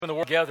When the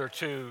word together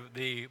to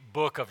the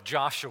book of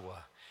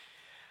Joshua,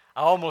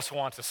 I almost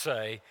want to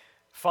say,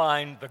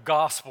 find the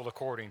gospel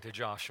according to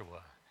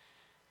Joshua,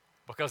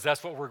 because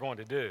that's what we're going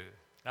to do.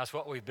 That's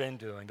what we've been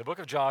doing. The book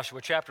of Joshua,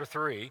 chapter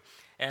 3,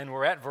 and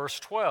we're at verse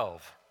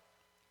 12.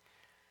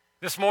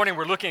 This morning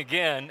we're looking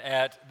again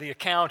at the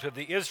account of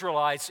the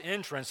Israelites'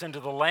 entrance into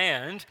the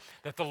land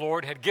that the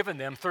Lord had given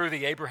them through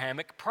the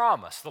Abrahamic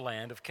promise, the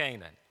land of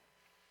Canaan.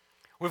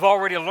 We've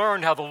already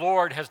learned how the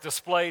Lord has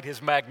displayed his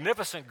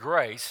magnificent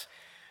grace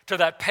to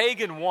that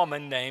pagan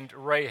woman named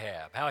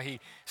Rahab, how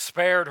he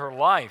spared her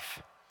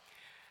life,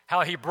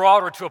 how he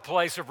brought her to a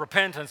place of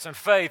repentance and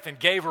faith and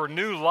gave her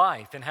new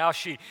life, and how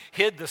she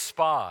hid the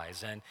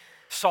spies and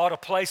sought a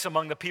place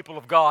among the people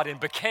of God and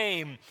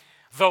became,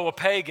 though a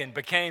pagan,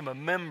 became a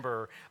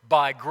member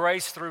by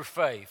grace through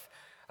faith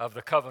of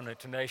the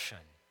covenant nation.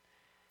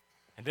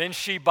 And then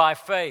she, by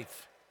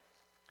faith,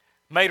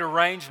 made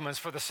arrangements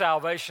for the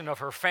salvation of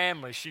her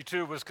family. She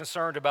too was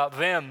concerned about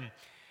them.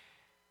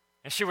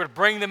 And she would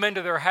bring them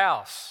into their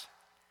house,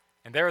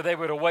 and there they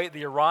would await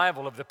the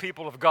arrival of the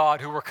people of God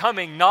who were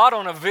coming not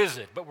on a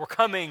visit, but were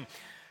coming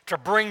to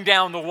bring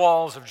down the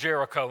walls of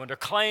Jericho and to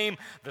claim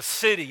the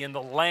city and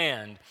the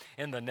land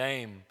in the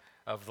name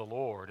of the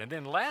Lord. And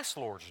then last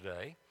Lord's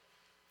Day,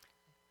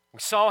 we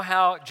saw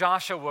how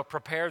Joshua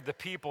prepared the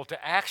people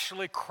to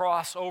actually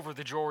cross over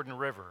the Jordan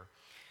River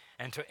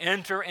and to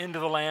enter into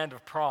the land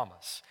of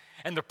promise.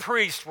 And the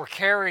priests were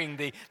carrying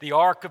the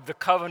Ark of the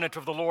Covenant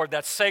of the Lord,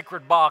 that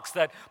sacred box,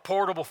 that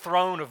portable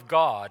throne of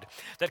God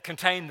that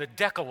contained the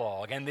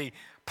Decalogue and the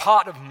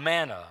pot of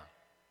manna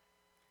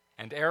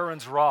and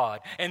Aaron's rod.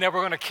 And they were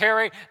going to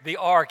carry the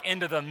ark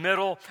into the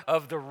middle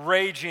of the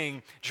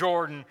raging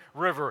Jordan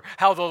River.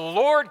 How the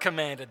Lord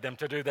commanded them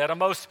to do that, a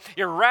most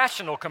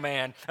irrational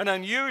command, an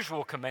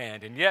unusual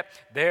command. And yet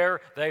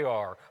there they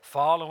are,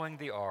 following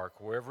the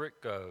ark wherever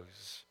it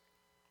goes.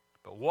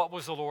 But what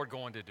was the Lord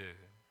going to do?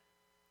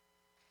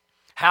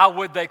 How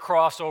would they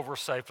cross over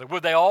safely?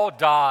 Would they all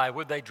die?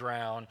 Would they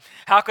drown?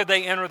 How could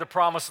they enter the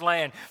promised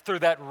land through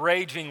that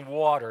raging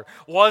water?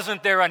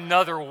 Wasn't there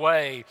another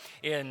way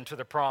into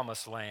the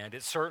promised land?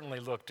 It certainly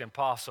looked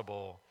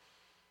impossible.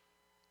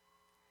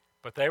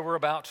 But they were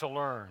about to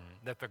learn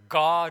that the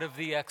God of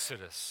the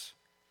Exodus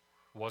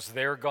was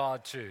their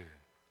God too.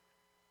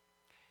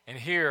 And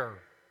here,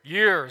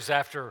 years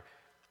after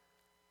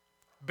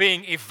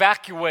being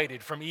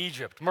evacuated from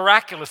Egypt,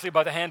 miraculously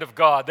by the hand of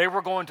God, they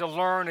were going to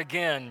learn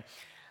again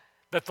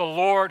that the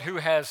Lord who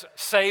has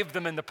saved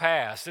them in the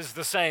past is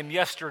the same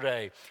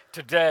yesterday,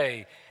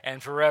 today,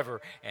 and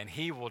forever, and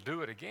he will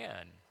do it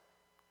again.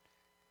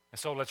 And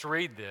so let's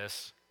read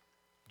this,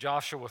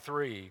 Joshua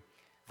 3,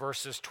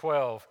 verses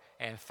 12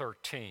 and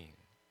 13.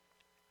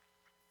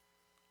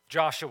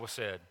 Joshua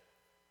said,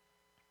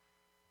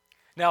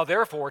 "Now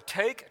therefore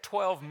take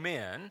 12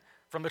 men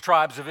from the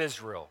tribes of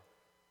Israel,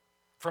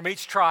 from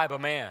each tribe a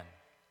man.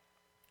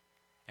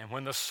 And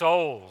when the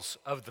soles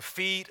of the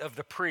feet of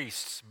the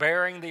priests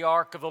bearing the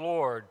ark of the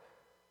Lord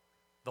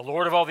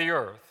of all the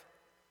earth,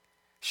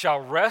 shall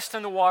rest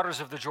in the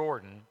waters of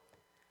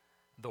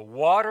the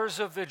waters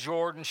of the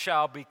Jordan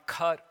shall be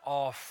cut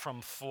off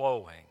from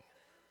flowing,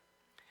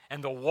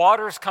 and the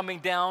waters coming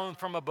down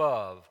from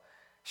above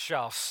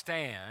shall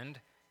stand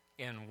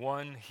in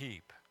one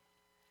heap."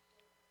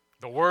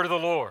 The word of the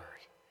Lord.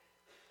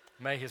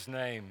 May his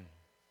name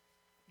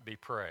be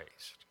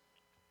praised.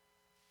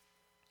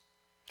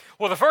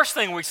 Well, the first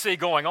thing we see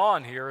going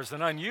on here is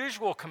an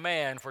unusual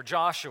command for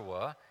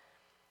Joshua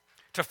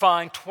to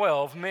find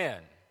 12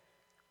 men.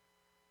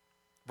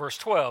 Verse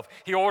 12,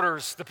 he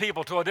orders the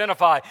people to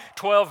identify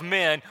 12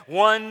 men,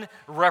 one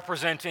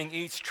representing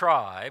each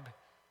tribe,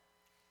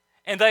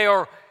 and they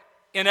are,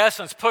 in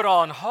essence, put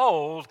on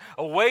hold,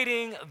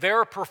 awaiting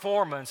their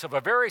performance of a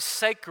very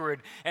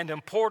sacred and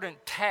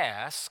important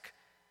task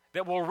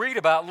that we'll read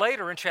about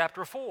later in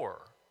chapter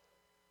 4.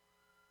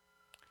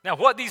 Now,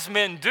 what these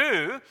men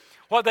do,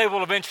 what they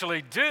will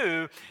eventually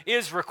do,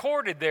 is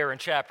recorded there in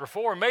chapter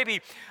 4.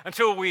 Maybe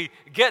until we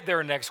get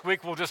there next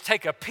week, we'll just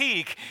take a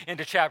peek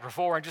into chapter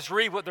 4 and just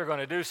read what they're going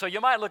to do. So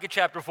you might look at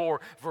chapter 4,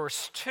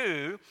 verse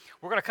 2.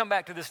 We're going to come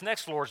back to this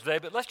next Lord's Day,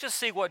 but let's just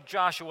see what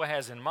Joshua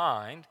has in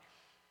mind.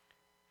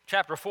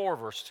 Chapter 4,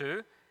 verse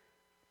 2.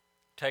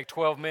 "Take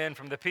 12 men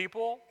from the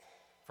people,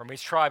 from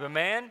each tribe a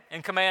man,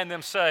 and command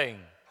them,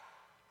 saying,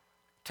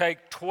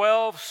 Take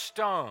 12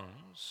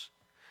 stones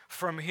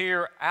from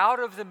here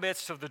out of the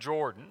midst of the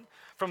Jordan,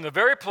 from the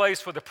very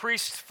place where the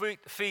priest's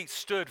feet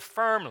stood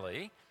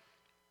firmly,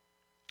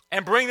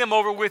 and bring them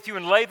over with you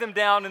and lay them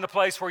down in the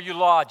place where you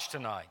lodge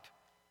tonight."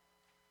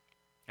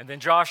 And then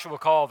Joshua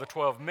called the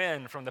 12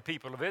 men from the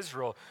people of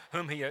Israel,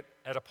 whom he had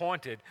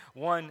appointed,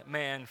 one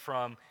man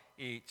from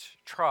each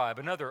tribe.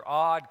 Another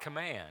odd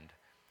command.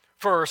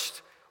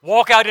 First,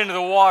 walk out into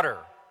the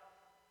water.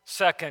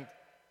 Second,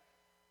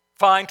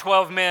 find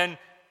 12 men,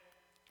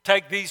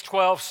 take these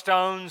 12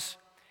 stones,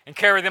 and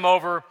carry them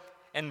over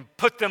and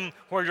put them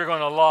where you're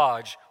going to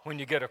lodge when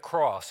you get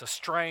across. A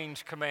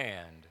strange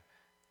command.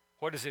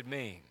 What does it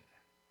mean?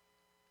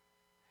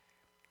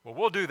 Well,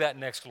 we'll do that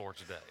next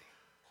Lord's Day.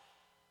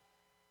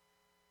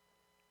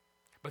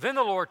 But then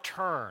the Lord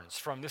turns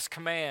from this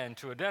command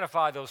to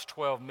identify those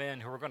 12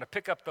 men who are going to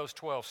pick up those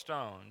 12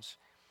 stones.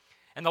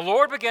 And the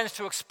Lord begins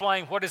to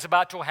explain what is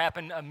about to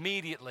happen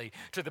immediately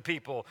to the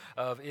people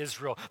of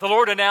Israel. The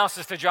Lord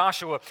announces to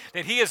Joshua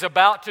that he is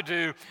about to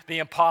do the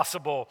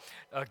impossible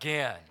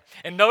again.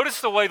 And notice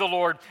the way the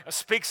Lord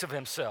speaks of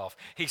himself.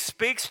 He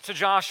speaks to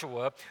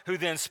Joshua, who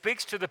then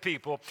speaks to the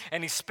people,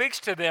 and he speaks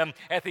to them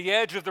at the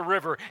edge of the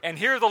river. And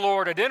here the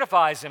Lord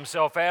identifies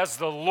himself as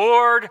the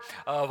Lord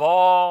of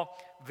all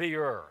the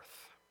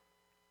earth.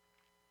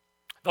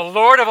 The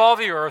Lord of all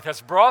the earth has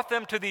brought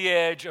them to the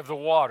edge of the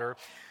water.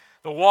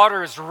 The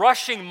water is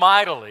rushing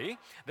mightily.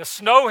 The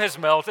snow has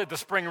melted. The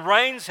spring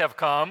rains have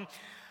come.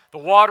 The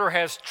water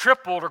has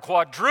tripled or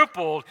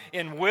quadrupled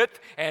in width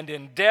and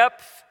in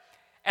depth.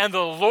 And the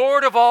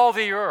Lord of all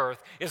the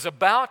earth is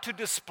about to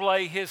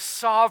display his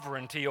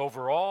sovereignty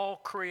over all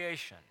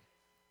creation.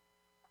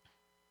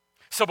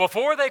 So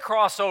before they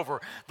cross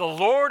over, the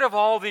Lord of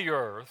all the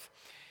earth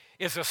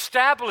is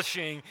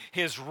establishing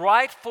his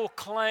rightful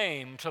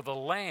claim to the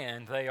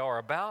land they are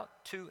about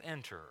to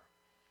enter.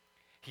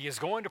 He is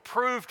going to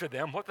prove to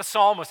them what the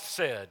psalmist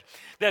said,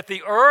 that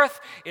the earth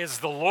is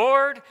the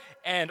Lord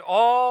and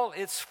all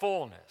its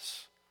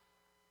fullness.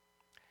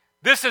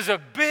 This is a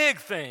big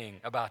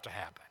thing about to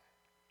happen.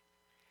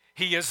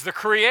 He is the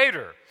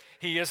creator.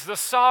 He is the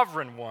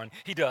sovereign one.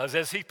 He does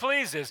as he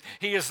pleases.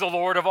 He is the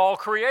Lord of all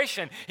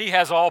creation. He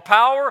has all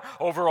power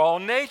over all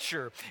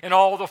nature, and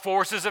all the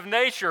forces of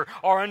nature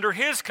are under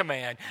his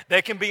command.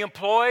 They can be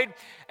employed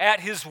at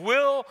his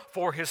will,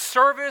 for his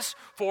service,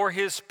 for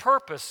his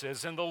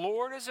purposes. And the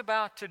Lord is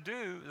about to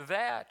do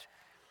that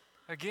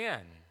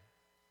again.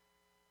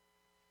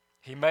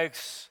 He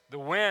makes the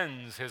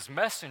winds his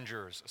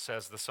messengers,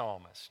 says the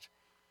psalmist.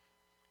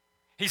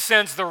 He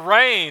sends the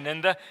rain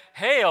and the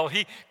hail.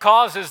 He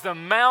causes the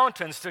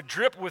mountains to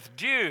drip with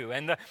dew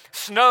and the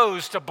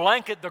snows to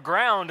blanket the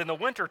ground in the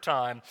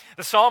wintertime.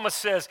 The psalmist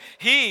says,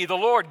 he, the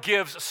Lord,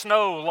 gives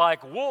snow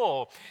like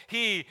wool.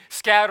 He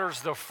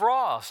scatters the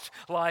frost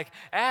like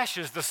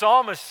ashes. The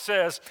psalmist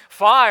says,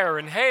 fire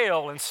and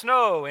hail and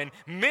snow and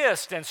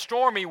mist and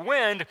stormy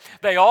wind,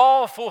 they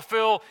all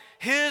fulfill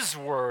his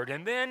word.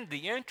 And then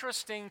the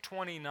interesting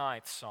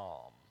 29th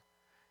Psalm.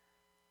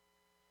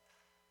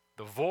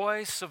 The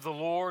voice of the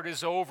Lord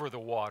is over the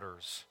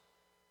waters.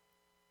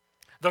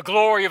 The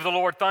glory of the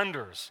Lord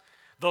thunders.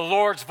 The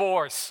Lord's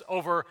voice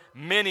over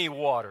many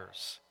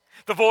waters.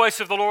 The voice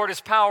of the Lord is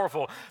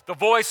powerful. The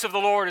voice of the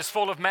Lord is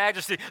full of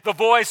majesty. The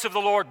voice of the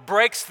Lord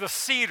breaks the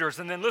cedars.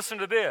 And then listen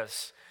to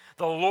this.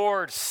 The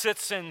Lord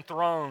sits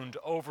enthroned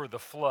over the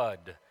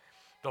flood.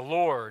 The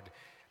Lord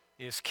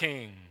is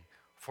king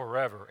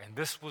forever. And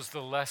this was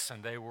the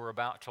lesson they were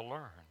about to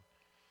learn.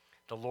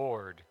 The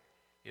Lord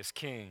is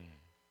king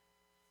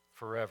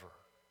forever.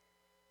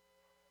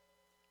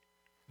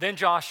 Then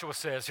Joshua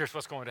says, here's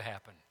what's going to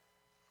happen.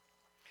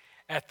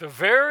 At the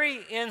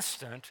very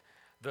instant,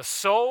 the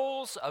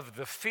soles of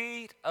the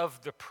feet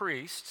of the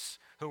priests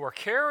who are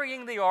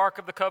carrying the ark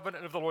of the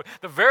covenant of the Lord,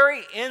 the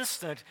very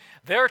instant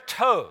their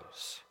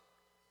toes,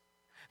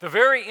 the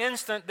very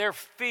instant their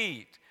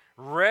feet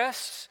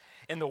rests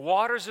in the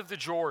waters of the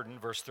Jordan,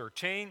 verse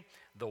 13,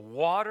 the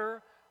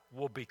water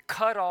will be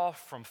cut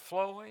off from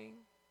flowing,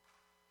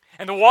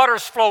 and the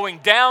waters flowing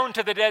down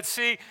to the Dead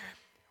Sea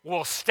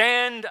will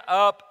stand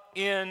up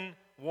in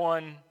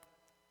one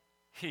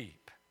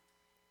heap.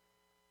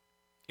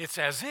 It's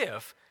as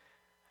if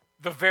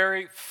the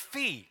very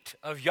feet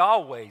of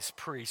Yahweh's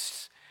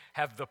priests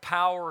have the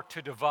power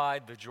to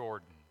divide the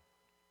Jordan.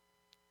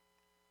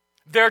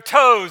 Their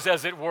toes,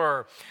 as it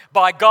were,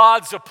 by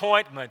God's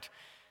appointment,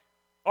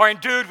 are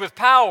endued with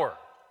power.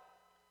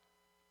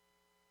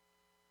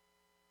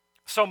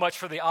 So much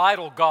for the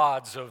idol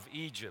gods of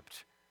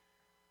Egypt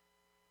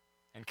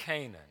and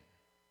Canaan.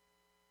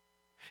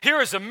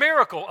 Here is a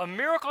miracle. A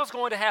miracle is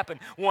going to happen,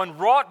 one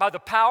wrought by the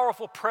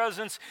powerful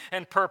presence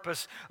and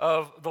purpose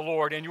of the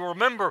Lord. And you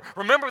remember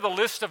the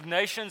list of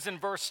nations in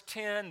verse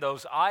 10,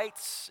 those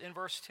ites in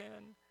verse 10?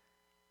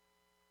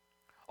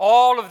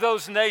 All of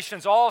those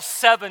nations, all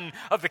 7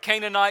 of the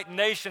Canaanite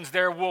nations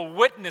there will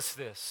witness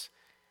this.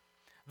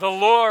 The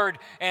Lord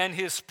and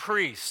his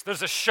priests.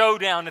 There's a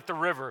showdown at the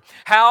river.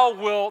 How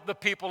will the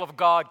people of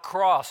God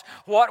cross?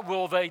 What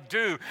will they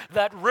do?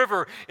 That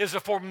river is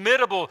a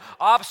formidable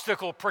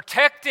obstacle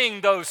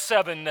protecting those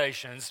 7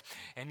 nations.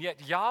 And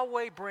yet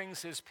Yahweh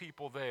brings his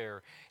people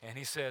there and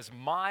he says,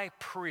 my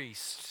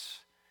priests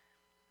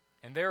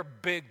and their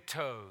big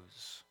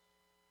toes.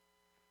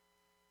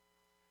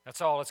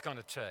 That's all it's going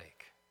to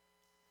take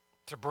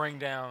to bring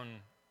down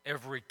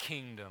every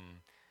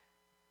kingdom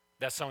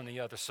that's on the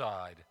other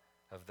side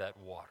of that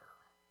water.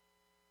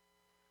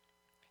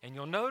 And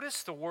you'll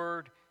notice the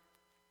word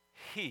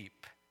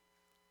heap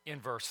in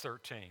verse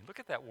 13. Look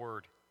at that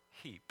word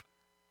heap.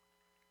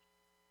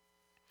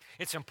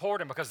 It's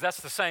important because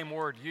that's the same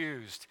word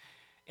used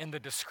in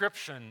the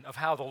description of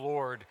how the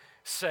Lord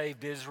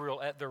saved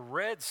Israel at the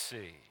Red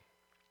Sea.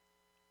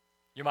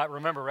 You might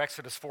remember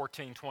Exodus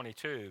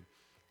 14:22,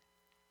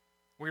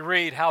 we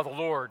read how the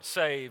Lord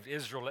saved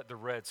Israel at the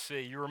Red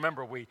Sea. You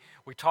remember we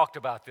talked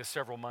about this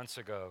several months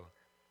ago.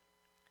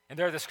 And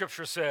there the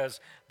scripture says,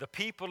 the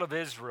people of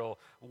Israel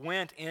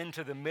went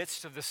into the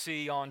midst of the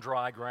sea on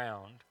dry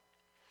ground.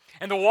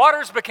 And the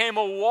waters became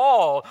a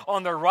wall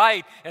on their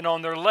right and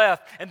on their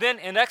left. And then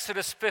in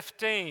Exodus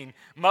 15,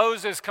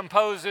 Moses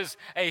composes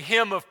a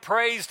hymn of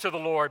praise to the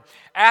Lord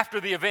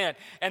after the event.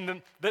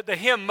 And the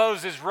hymn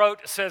Moses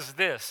wrote says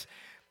this,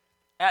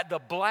 at the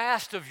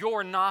blast of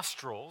your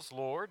nostrils,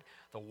 Lord,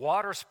 the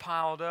waters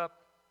piled up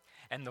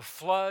and the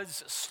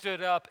floods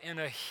stood up in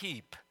a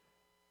heap.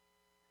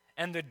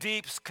 And the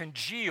deeps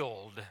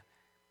congealed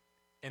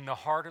in the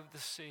heart of the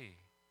sea.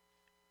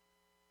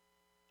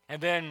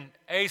 And then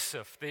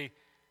Asaph, the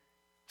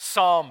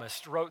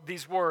psalmist, wrote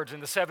these words in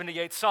the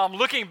 78th Psalm,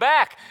 looking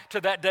back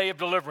to that day of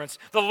deliverance.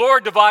 The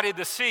Lord divided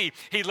the sea.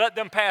 He let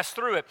them pass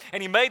through it.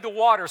 And he made the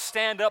waters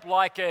stand up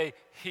like a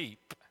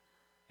heap.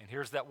 And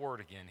here's that word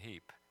again,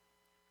 heap.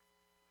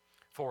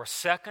 For a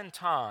second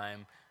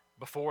time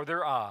before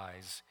their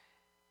eyes,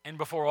 and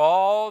before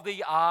all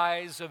the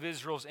eyes of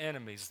Israel's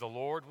enemies, the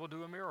Lord will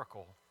do a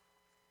miracle.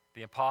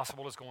 The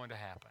impossible is going to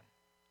happen.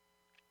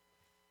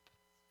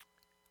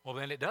 Well,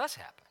 then it does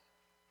happen.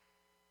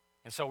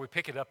 And so we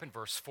pick it up in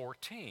verse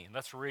 14.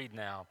 Let's read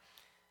now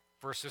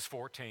verses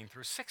 14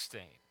 through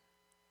 16.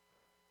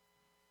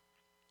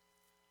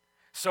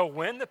 So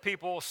when the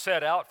people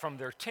set out from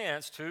their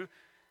tents to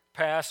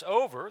pass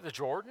over the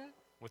Jordan,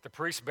 with the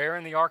priests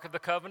bearing the Ark of the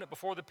Covenant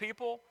before the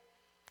people,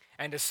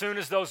 and as soon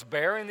as those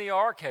bearing the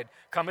ark had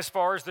come as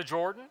far as the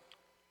Jordan,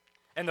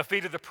 and the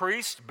feet of the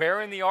priests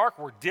bearing the ark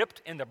were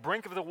dipped in the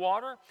brink of the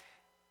water,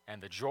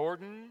 and the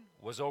Jordan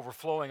was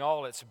overflowing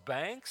all its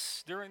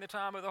banks during the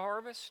time of the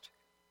harvest.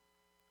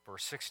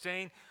 Verse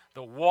 16,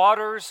 the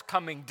waters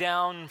coming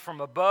down from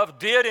above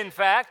did in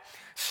fact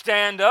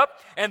stand up,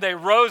 and they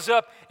rose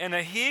up in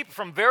a heap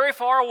from very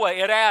far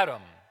away at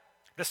Adam,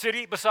 the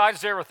city beside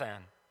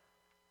Zarethan.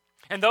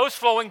 And those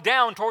flowing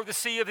down toward the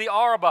Sea of the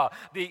Arabah,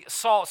 the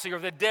Salt Sea or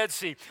the Dead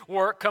Sea,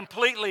 were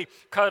completely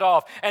cut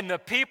off. And the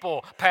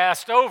people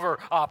passed over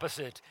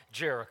opposite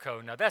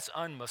Jericho. Now that's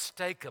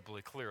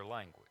unmistakably clear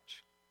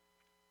language.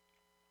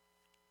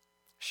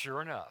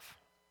 Sure enough,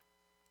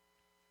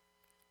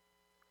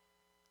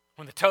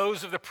 when the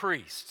toes of the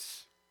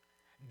priests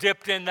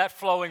dipped in that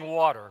flowing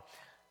water,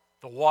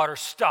 the water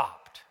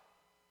stopped.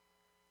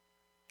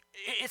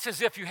 It's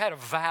as if you had a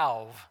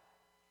valve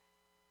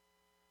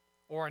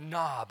or a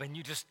knob, and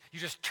you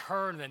just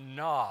turn the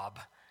knob,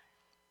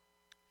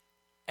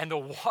 and the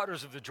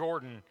waters of the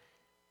Jordan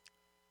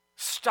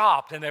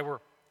stopped, and they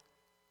were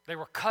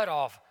cut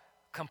off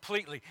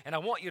completely. And I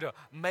want you to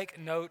make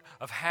note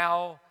of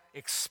how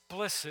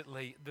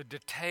explicitly the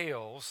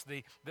details,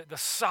 the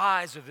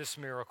size of this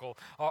miracle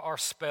are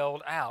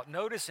spelled out.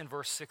 Notice in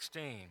verse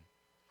 16,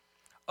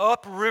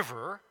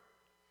 upriver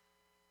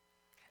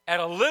at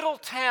a little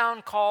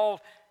town called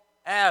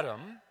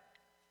Adam,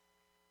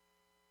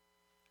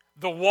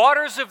 the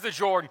waters of the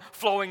Jordan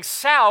flowing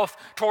south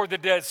toward the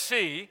Dead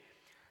Sea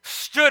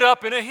stood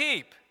up in a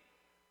heap.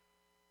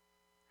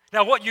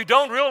 Now, what you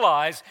don't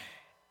realize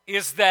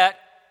is that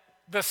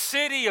the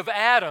city of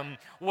Adam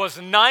was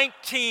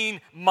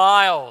 19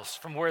 miles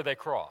from where they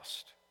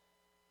crossed.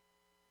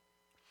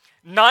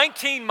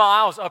 19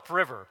 miles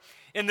upriver.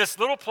 In this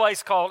little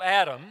place called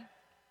Adam,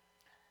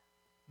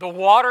 the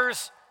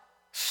waters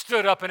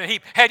stood up in a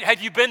heap.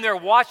 Had you been there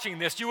watching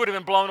this, you would have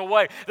been blown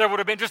away. There would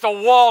have been just a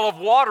wall of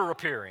water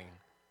appearing.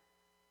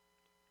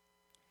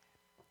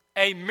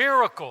 A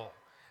miracle.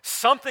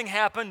 Something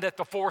happened that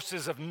the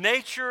forces of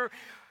nature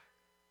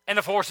and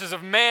the forces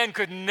of man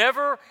could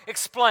never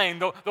explain.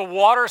 The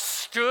water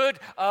stood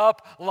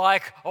up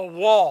like a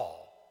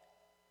wall.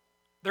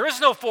 There is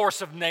no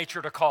force of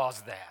nature to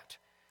cause that.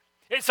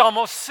 It's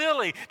almost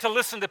silly to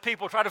listen to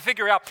people try to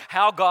figure out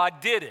how God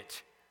did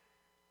it.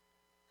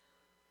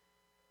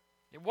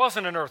 It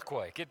wasn't an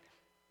earthquake. It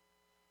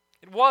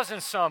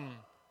wasn't some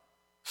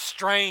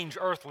strange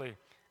earthly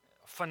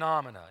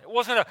phenomena. It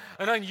wasn't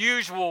an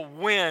unusual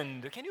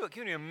wind. Can you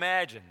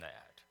imagine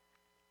that?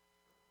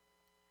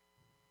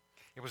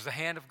 It was the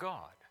hand of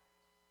God.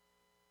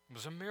 It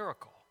was a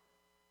miracle.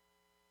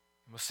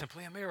 It was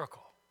simply a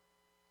miracle.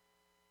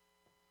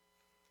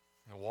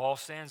 The wall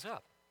stands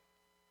up.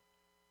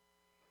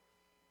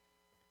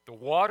 The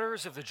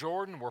waters of the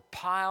Jordan were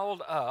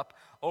piled up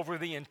over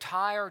the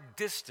entire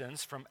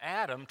distance from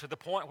Adam to the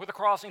point where the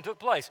crossing took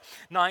place,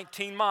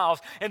 19 miles.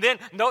 And then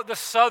note the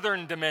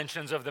southern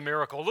dimensions of the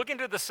miracle. Looking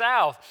to the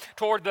south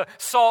toward the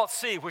Salt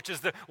Sea, which is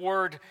the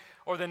word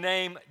or the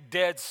name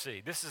Dead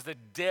Sea. This is the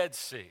Dead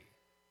Sea.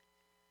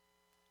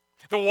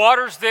 The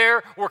waters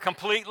there were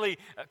completely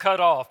cut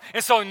off.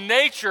 And so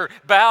nature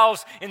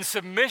bows in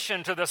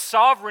submission to the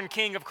sovereign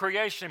King of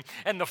creation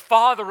and the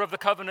Father of the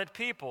covenant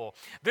people.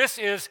 This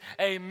is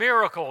a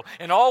miracle.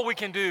 And all we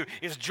can do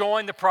is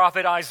join the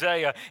prophet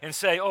Isaiah and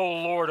say, O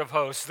Lord of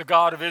hosts, the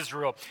God of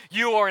Israel,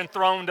 you are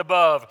enthroned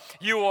above.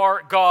 You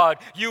are God.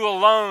 You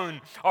alone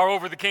are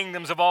over the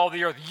kingdoms of all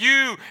the earth.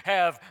 You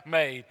have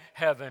made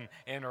heaven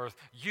and earth.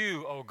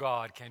 You, O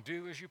God, can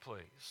do as you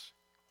please.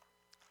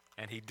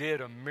 And he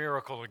did a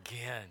miracle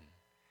again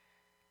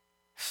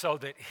so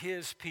that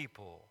his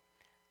people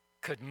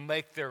could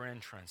make their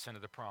entrance into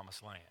the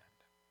promised land.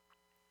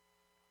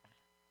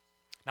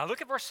 Now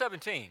look at verse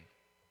 17.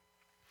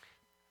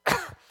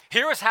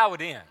 Here is how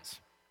it ends.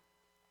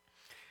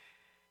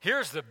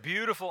 Here's the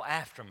beautiful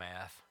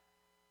aftermath,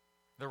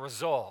 the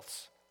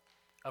results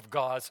of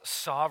God's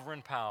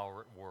sovereign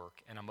power at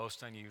work in a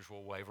most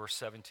unusual way. Verse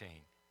 17.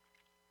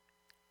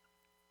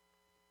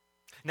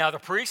 Now the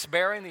priests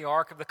bearing the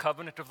ark of the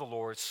covenant of the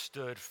Lord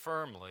stood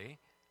firmly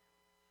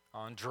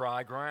on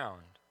dry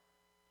ground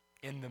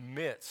in the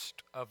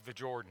midst of the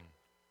Jordan.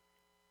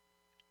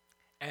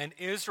 And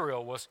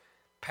Israel was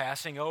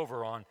passing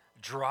over on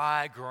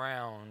dry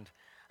ground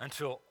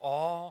until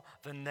all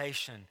the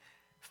nation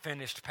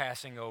finished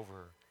passing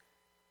over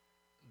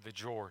the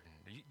Jordan.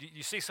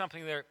 You see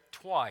something there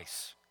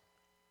twice.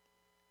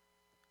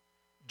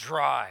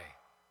 Dry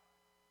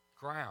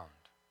ground.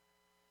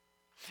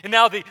 And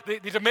now the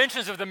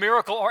dimensions of the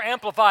miracle are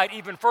amplified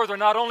even further.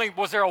 Not only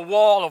was there a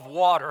wall of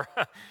water,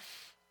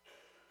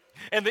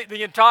 and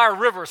the entire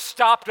river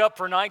stopped up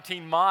for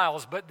 19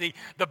 miles, but the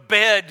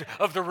bed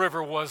of the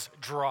river was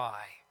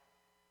dry.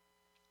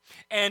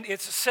 And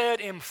it's said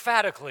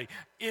emphatically,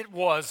 it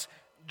was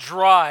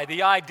dry.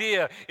 The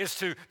idea is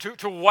to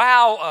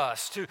wow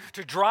us,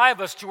 to drive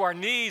us to our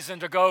knees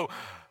and to go,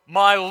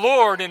 my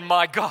Lord and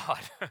my God.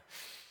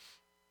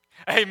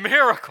 A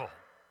miracle.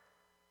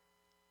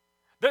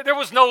 There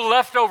was no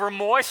leftover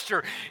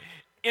moisture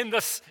in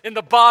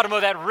the bottom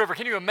of that river.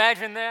 Can you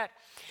imagine that?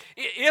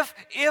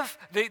 If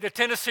the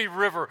Tennessee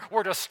River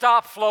were to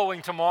stop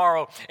flowing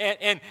tomorrow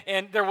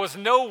and there was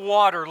no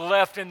water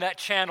left in that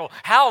channel,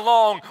 how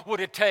long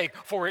would it take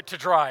for it to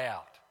dry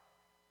out?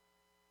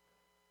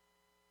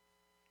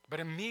 But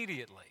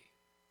immediately,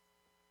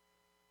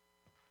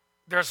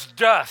 there's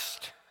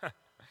dust.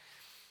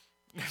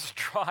 There's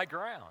dry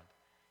ground.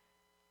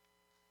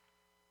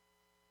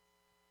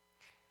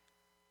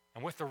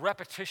 And with the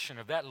repetition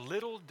of that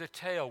little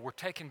detail, we're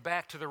taken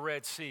back to the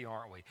Red Sea,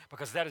 aren't we?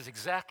 Because that is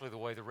exactly the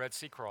way the Red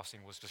Sea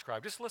crossing was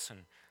described. Just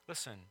listen.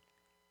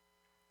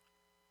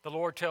 The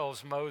Lord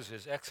tells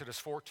Moses,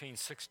 Exodus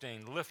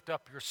 14:16, lift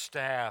up your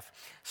staff,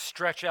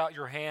 stretch out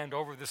your hand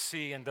over the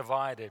sea and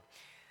divide it,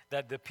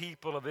 that the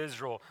people of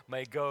Israel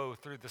may go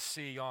through the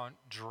sea on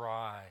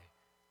dry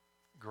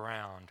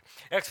ground.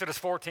 Exodus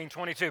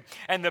 14:22,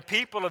 and the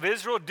people of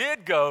Israel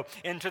did go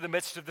into the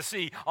midst of the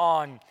sea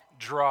on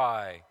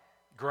dry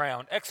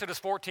ground. Exodus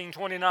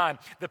 14:29,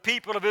 the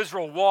people of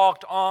Israel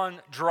walked on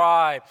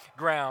dry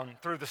ground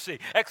through the sea.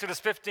 Exodus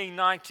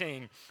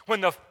 15:19,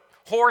 when the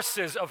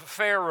horses of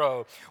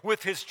Pharaoh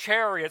with his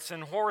chariots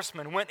and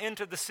horsemen went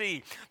into the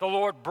sea, the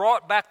Lord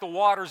brought back the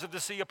waters of the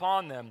sea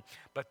upon them,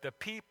 but the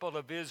people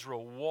of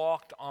Israel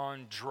walked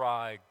on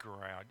dry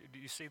ground. Do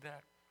you see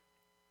that?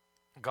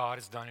 God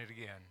has done it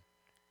again.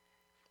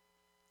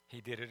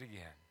 He did it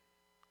again.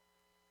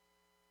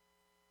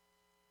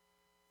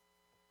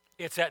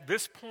 It's at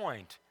this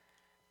point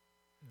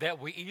that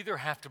we either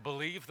have to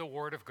believe the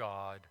Word of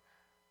God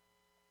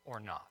or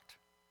not.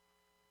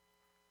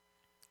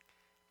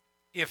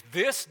 If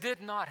this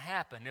did not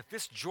happen, if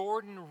this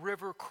Jordan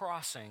River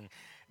crossing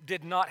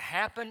did not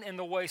happen in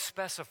the way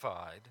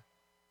specified,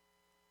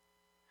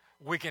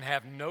 we can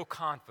have no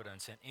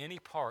confidence in any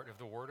part of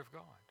the Word of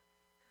God.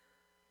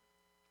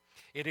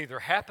 It either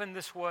happened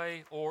this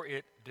way or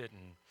it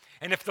didn't.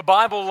 And if the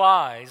Bible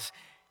lies,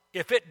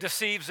 if it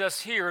deceives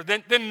us here,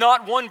 then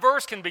not one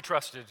verse can be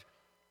trusted.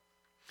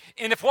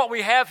 And if what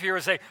we have here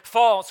is a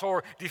false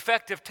or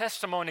defective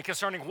testimony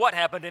concerning what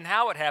happened and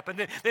how it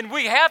happened, then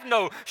we have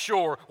no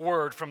sure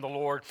word from the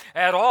Lord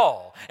at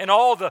all. And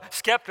all the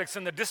skeptics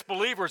and the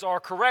disbelievers are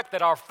correct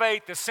that our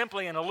faith is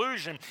simply an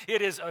illusion.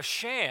 It is a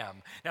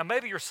sham. Now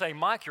maybe you're saying,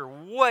 Mike, you're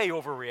way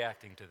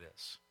overreacting to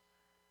this.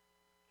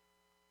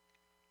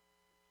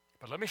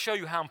 But let me show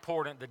you how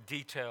important the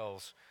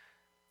details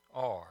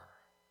are.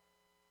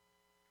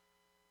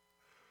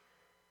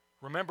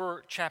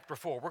 Remember chapter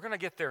 4. We're going to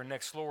get there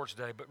next Lord's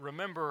Day, but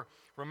remember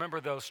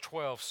those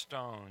 12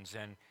 stones.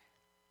 And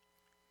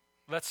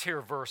let's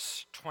hear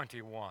verse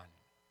 21,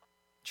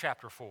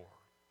 chapter 4.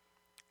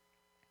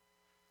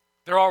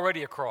 They're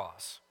already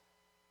across.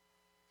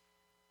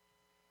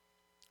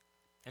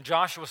 And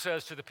Joshua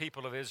says to the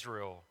people of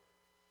Israel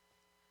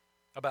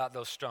about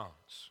those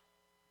stones,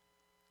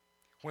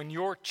 when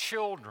your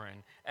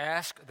children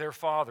ask their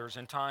fathers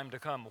in time to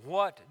come,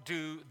 what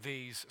do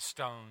these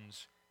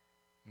stones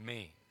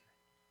mean?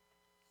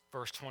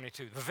 Verse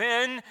 22,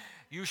 then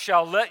you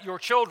shall let your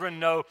children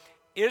know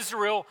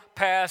Israel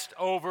passed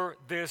over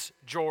this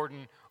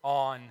Jordan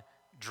on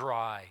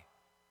dry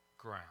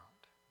ground.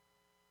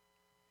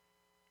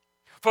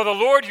 For the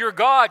Lord your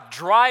God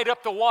dried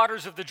up the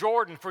waters of the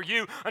Jordan for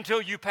you until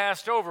you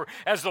passed over,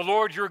 as the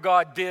Lord your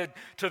God did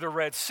to the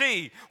Red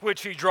Sea,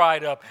 which he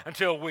dried up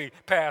until we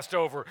passed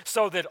over,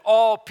 so that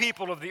all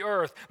people of the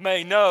earth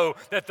may know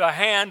that the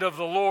hand of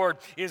the Lord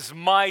is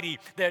mighty,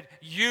 that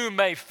you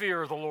may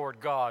fear the Lord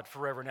God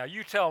forever. Now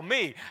you tell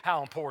me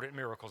how important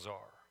miracles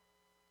are.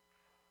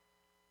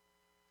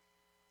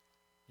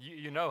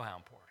 You know how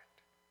important.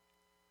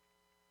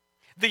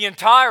 The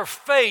entire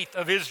faith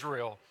of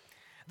Israel,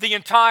 the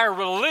entire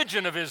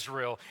religion of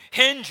Israel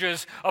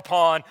hinges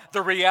upon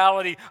the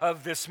reality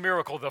of this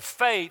miracle. The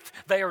faith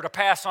they are to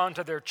pass on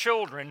to their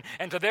children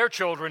and to their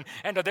children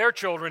and to their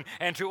children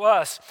and to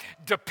us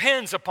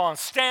depends upon,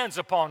 stands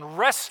upon,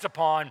 rests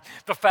upon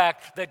the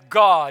fact that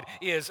God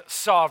is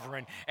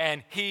sovereign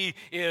and He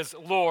is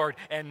Lord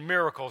and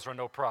miracles are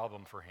no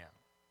problem for Him.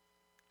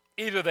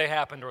 Either they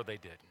happened or they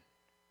didn't.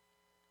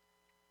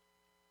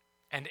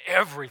 And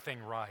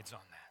everything rides on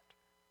that.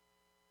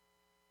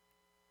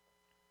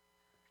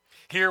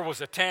 Here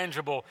was a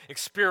tangible,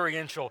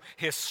 experiential,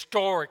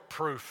 historic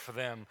proof for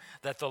them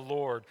that the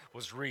Lord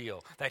was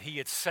real, that He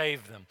had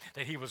saved them,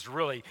 that He was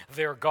really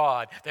their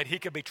God, that He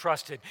could be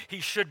trusted, He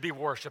should be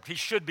worshiped, He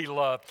should be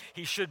loved,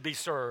 He should be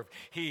served,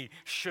 He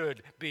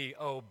should be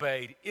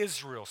obeyed.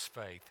 Israel's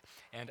faith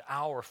and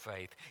our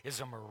faith is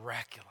a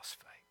miraculous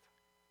faith.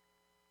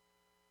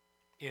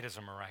 It is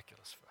a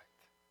miraculous faith.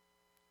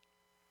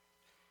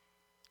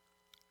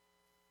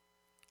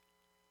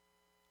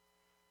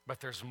 But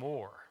there's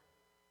more.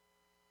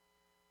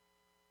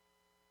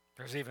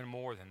 There's even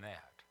more than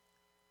that.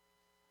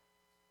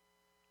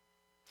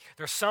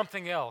 There's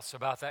something else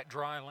about that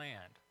dry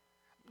land.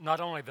 Not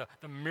only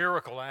the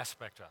miracle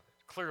aspect of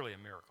it, clearly a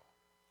miracle,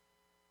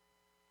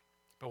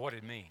 but what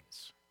it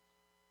means.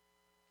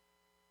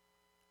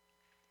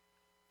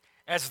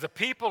 As the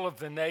people of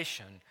the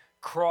nation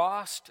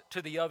crossed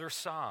to the other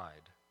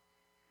side,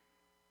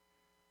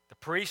 the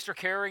priests are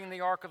carrying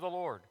the ark of the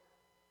Lord,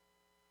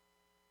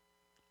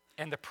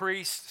 and the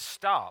priests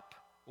stop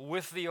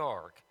with the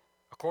ark,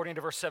 according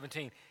to verse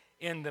 17,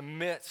 in the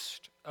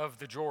midst of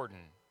the Jordan.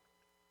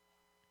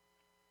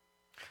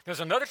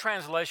 There's another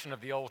translation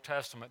of the Old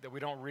Testament that we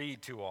don't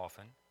read too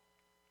often,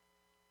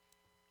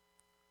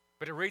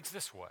 but it reads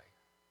this way.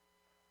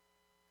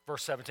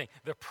 Verse 17,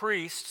 the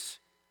priests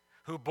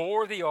who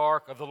bore the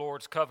ark of the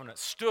Lord's covenant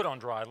stood on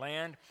dry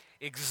land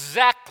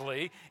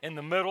exactly in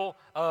the middle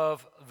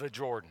of the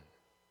Jordan.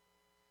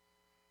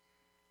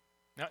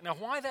 Now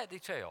why that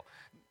detail?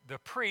 The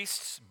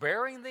priests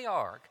bearing the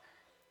ark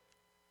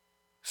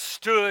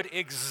stood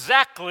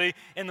exactly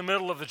in the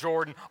middle of the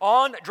Jordan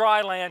on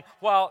dry land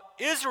while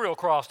Israel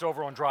crossed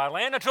over on dry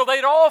land until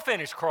they'd all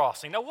finished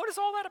crossing. Now, what is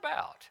all that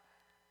about?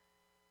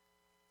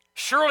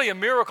 Surely a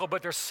miracle,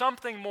 but there's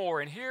something more.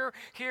 And here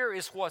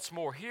is what's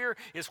more. Here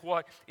is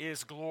what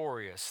is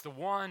glorious. The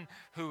one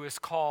who is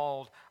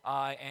called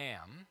I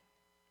Am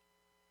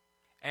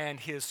and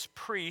His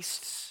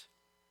priests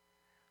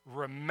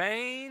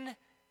remain,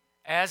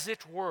 as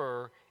it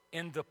were,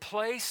 in the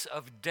place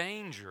of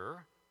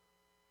danger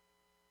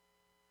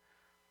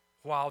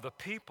while the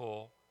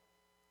people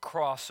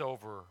cross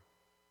over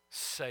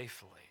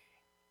safely.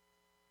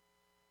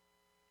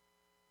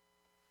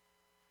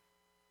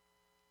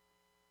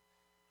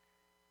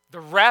 The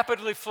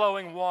rapidly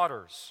flowing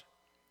waters,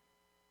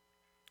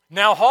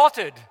 now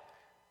halted.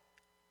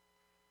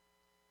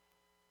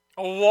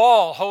 A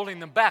wall holding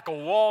them back, a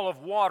wall of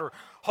water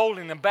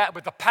holding them back,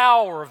 but the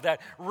power of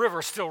that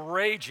river still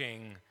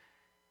raging.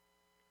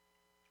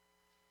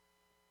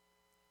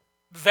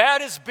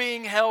 That is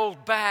being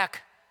held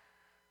back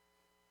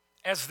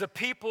as the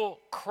people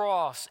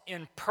cross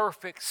in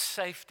perfect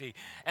safety,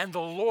 and the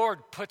Lord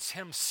puts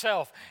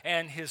Himself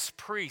and His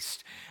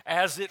priest,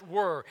 as it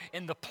were,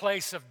 in the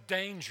place of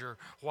danger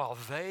while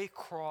they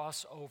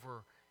cross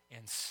over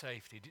in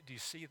safety. Do you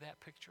see that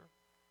picture?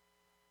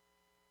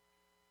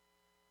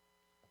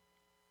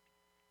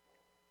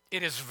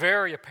 It is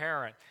very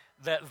apparent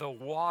that the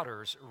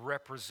waters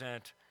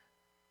represent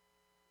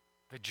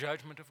the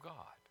judgment of God.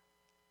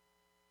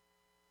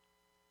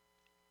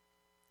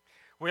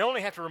 We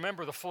only have to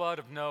remember the flood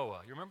of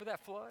Noah. You remember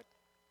that flood?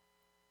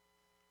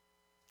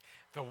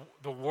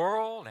 The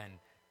world and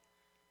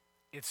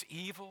its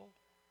evil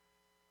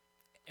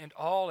and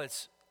all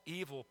its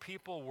evil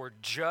people were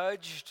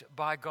judged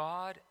by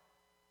God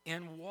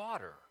in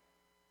water.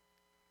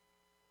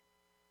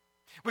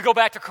 We go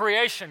back to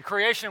creation.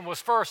 Creation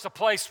was first a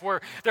place where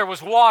there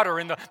was water,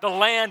 and the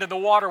land and the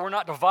water were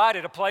not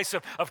divided, a place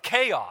of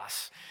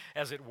chaos,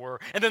 as it were.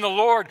 And then the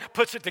Lord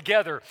puts it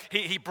together.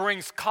 He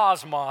brings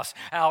cosmos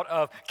out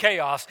of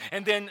chaos,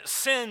 and then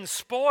sin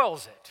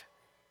spoils it.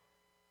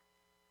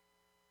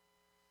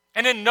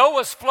 And in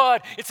Noah's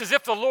flood, it's as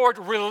if the Lord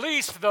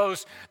released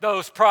those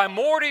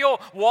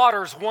primordial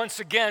waters once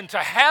again to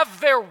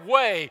have their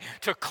way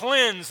to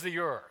cleanse the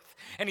earth.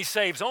 And He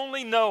saves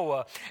only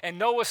Noah and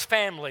Noah's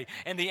family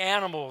and the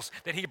animals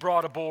that he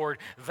brought aboard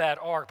that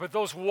ark. But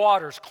those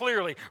waters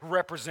clearly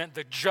represent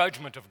the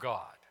judgment of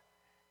God.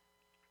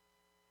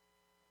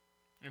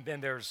 And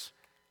then there's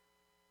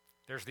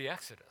the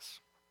Exodus.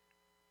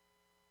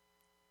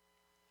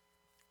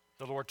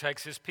 The Lord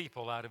takes His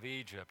people out of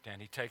Egypt, and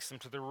He takes them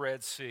to the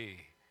Red Sea,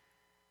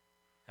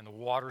 and the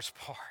waters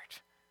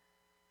part.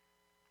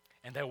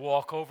 And they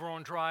walk over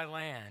on dry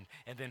land,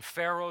 and then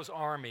Pharaoh's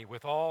army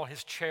with all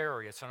his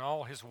chariots and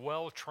all his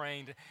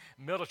well-trained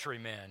military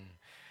men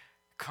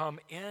come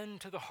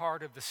into the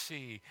heart of the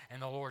sea,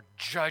 and the Lord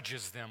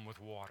judges them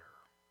with water.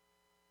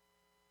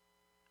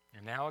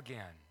 And now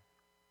again,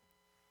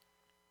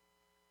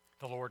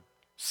 the Lord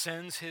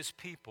sends his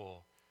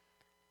people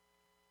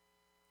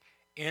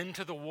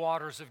into the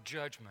waters of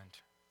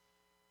judgment.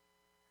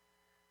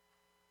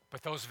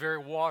 But those very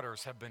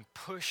waters have been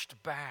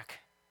pushed back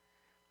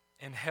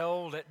and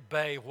held at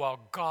bay while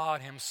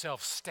God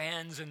himself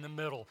stands in the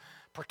middle,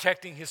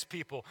 protecting his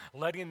people,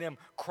 letting them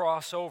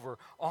cross over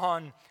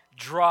on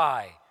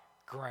dry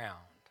ground.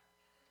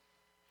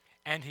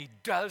 And he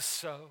does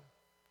so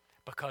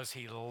because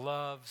he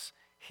loves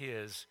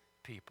his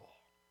people.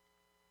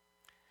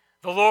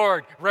 The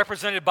Lord,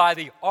 represented by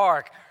the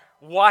ark,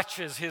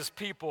 watches his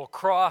people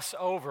cross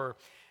over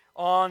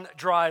on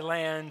dry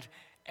land,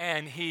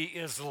 and he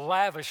is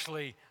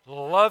lavishly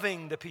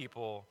loving the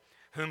people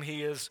whom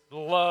he has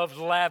loved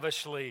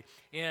lavishly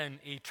in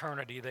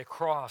eternity. They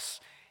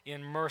cross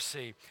in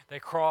mercy. They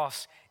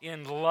cross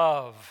in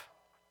love.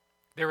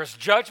 There is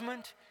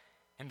judgment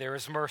and there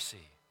is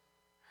mercy.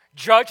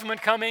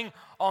 Judgment coming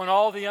on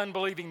all the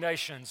unbelieving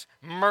nations.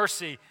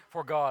 Mercy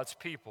for God's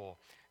people.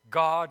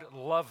 God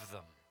loved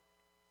them,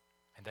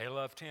 and they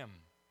loved him.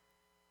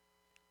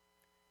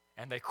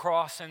 And they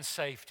cross in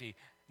safety,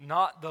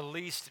 not the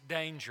least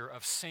danger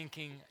of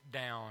sinking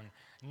down,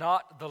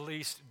 not the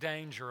least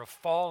danger of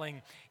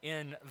falling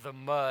in the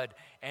mud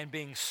and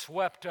being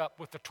swept up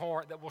with the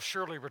torrent that will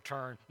surely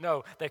return.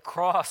 No, they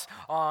cross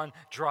on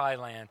dry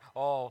land.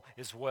 All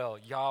is well.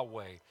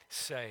 Yahweh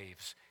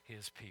saves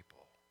his people.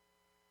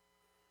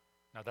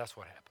 Now that's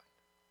what happened.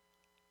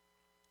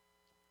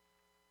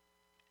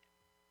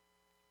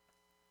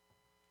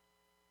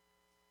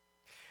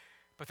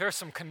 But there's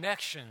some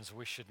connections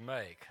we should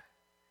make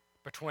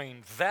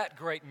between that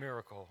great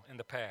miracle in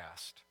the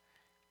past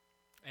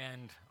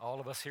and all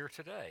of us here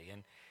today.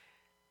 And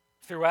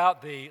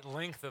throughout the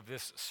length of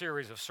this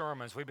series of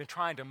sermons, we've been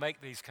trying to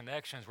make these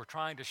connections. We're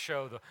trying to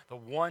show the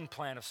one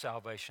plan of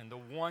salvation, the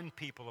one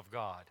people of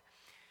God.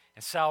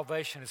 And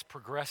salvation is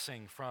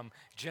progressing from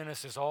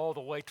Genesis all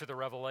the way to the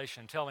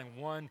Revelation, telling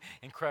one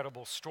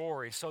incredible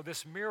story. So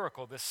this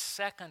miracle, this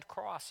second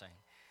crossing,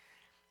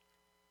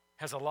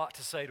 has a lot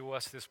to say to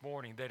us this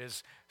morning that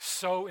is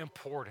so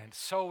important,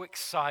 so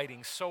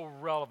exciting, so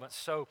relevant,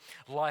 so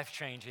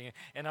life-changing.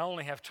 And I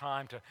only have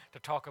time to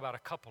talk about a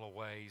couple of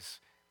ways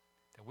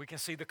that we can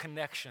see the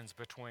connections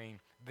between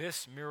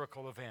this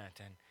miracle event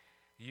and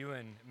you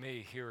and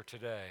me here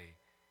today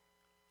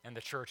and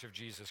the Church of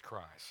Jesus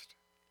Christ.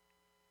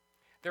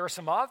 There are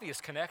some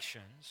obvious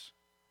connections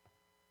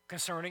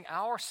concerning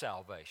our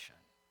salvation.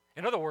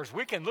 In other words,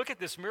 we can look at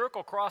this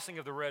miracle crossing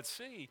of the Red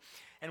Sea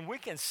and we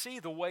can see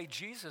the way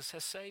Jesus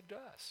has saved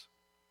us.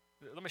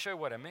 Let me show you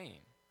what I mean.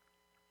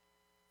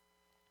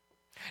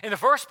 In the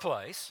first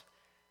place,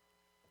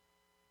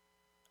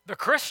 the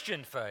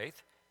Christian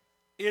faith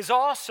is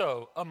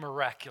also a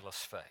miraculous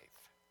faith.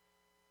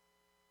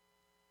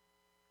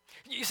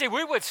 You see,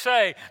 we would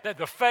say that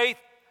the faith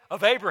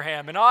of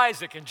Abraham and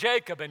Isaac and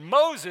Jacob and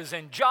Moses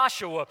and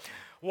Joshua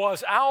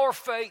was our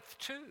faith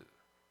too.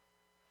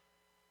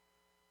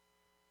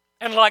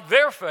 And like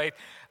their faith,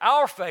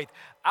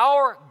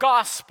 our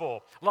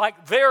gospel,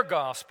 like their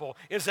gospel,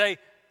 is a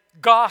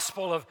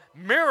gospel of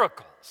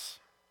miracles.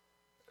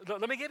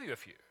 Let me give you a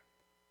few.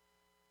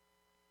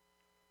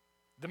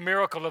 The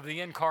miracle of the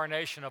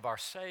incarnation of our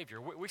Savior.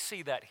 We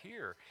see that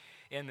here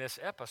in this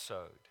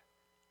episode.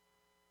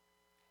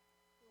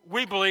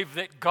 We believe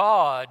that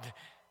God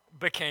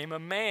became a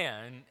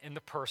man in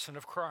the person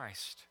of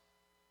Christ.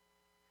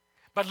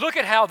 But look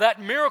at how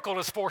that miracle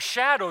is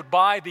foreshadowed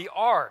by the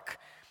ark.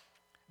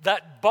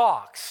 That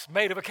box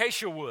made of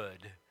acacia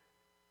wood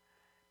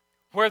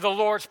where the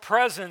Lord's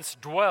presence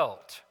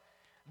dwelt.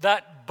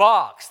 That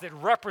box that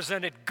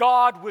represented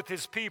God with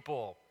his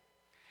people.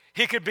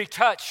 He could be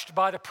touched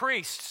by the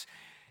priests.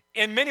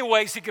 In many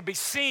ways, he could be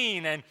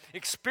seen and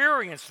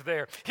experienced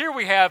there. Here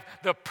we have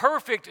the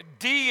perfect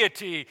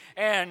deity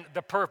and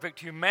the perfect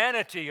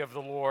humanity of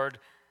the Lord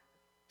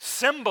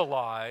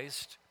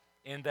symbolized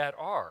in that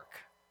ark.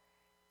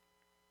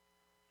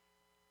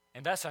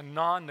 And that's a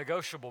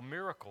non-negotiable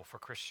miracle for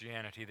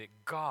Christianity, that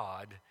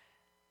God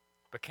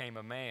became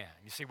a man.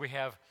 You see, we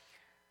have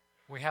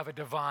a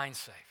divine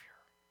Savior.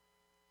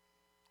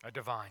 A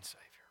divine Savior.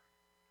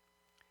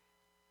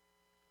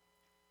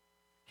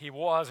 He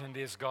was and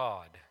is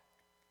God,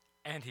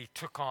 and he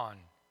took on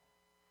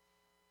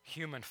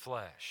human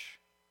flesh.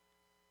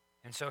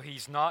 And so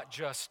he's not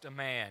just a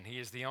man. He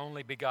is the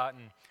only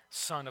begotten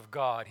Son of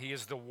God. He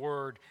is the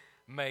Word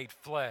made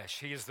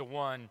flesh. He is the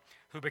one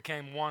who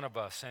became one of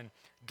us and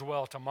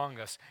dwelt among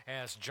us,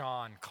 as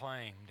John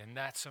claimed. And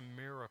that's a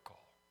miracle.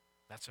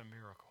 That's a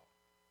miracle.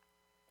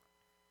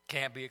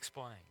 Can't be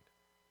explained.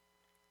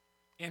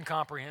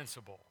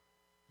 Incomprehensible.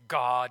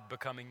 God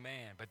becoming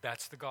man. But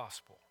that's the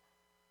gospel.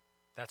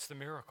 That's the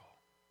miracle.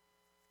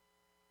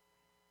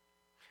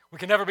 We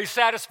can never be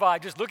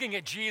satisfied just looking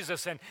at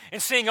Jesus and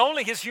seeing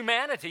only his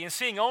humanity and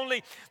seeing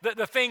only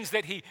the things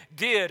that he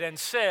did and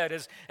said,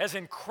 as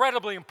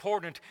incredibly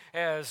important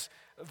as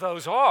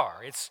those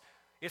are.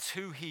 It's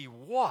who he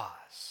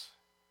was,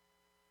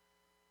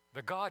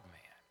 the God-man.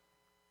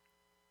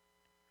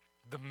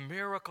 The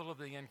miracle of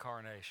the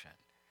incarnation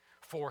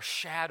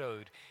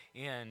foreshadowed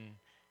in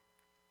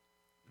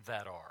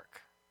that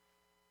ark.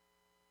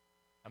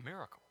 A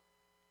miracle.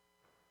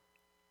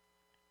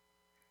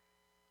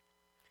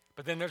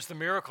 But then there's the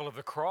miracle of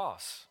the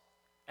cross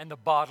and the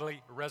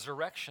bodily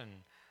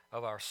resurrection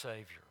of our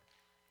Savior.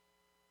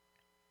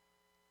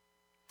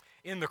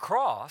 In the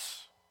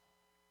cross,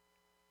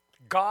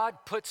 God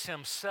puts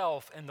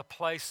himself in the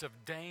place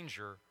of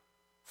danger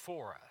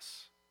for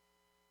us.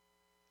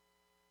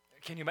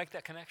 Can you make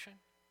that connection?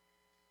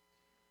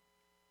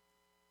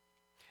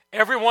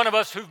 Every one of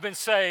us who've been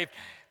saved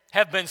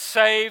have been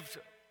saved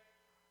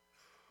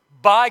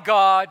by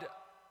God,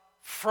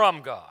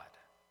 from God.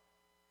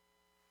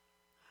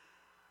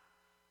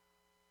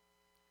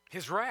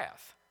 His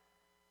wrath.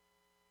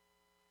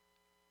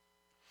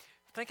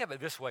 Think of it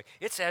this way.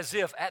 It's as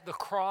if at the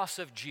cross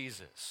of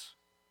Jesus,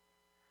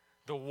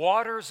 the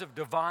waters of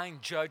divine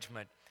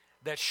judgment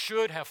that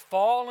should have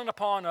fallen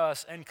upon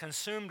us and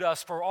consumed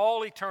us for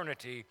all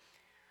eternity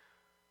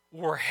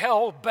were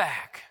held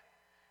back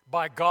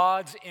by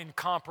God's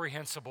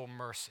incomprehensible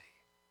mercy.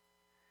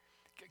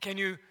 Can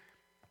you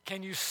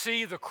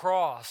see the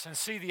cross and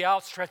see the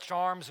outstretched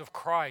arms of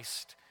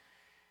Christ,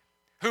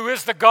 who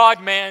is the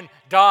God-man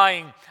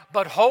dying,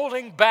 but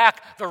holding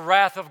back the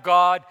wrath of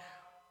God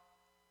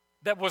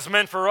that was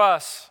meant for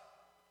us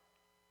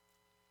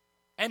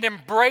and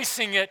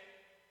embracing it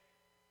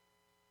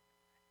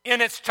in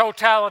its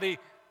totality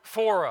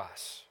for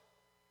us?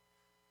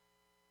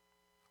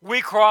 We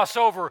cross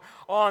over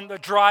on the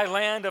dry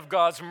land of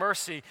God's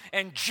mercy,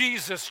 and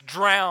Jesus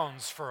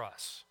drowns for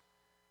us.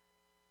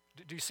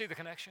 Do you see the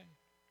connection?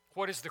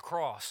 What is the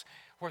cross?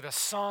 Where the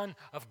Son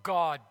of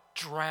God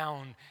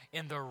drowned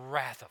in the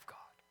wrath of God.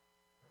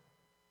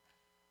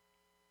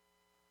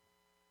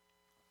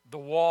 The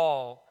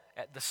wall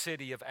at the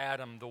city of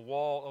Adam, the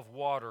wall of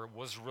water,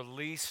 was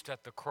released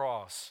at the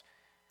cross,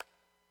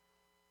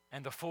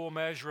 and the full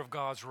measure of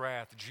God's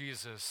wrath,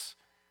 Jesus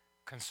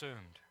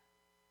consumed.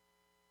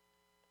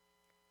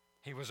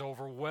 He was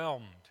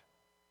overwhelmed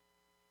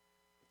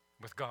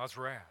with God's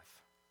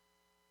wrath.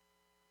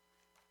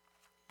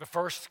 The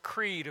first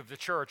creed of the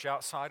church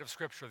outside of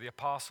Scripture, the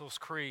Apostles'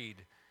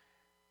 Creed,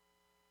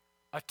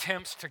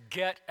 attempts to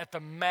get at the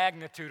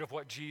magnitude of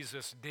what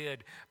Jesus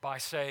did by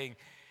saying,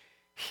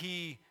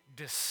 He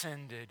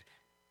descended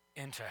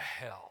into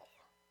hell.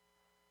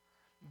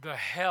 The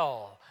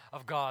hell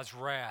of God's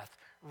wrath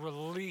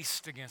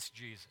released against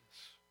Jesus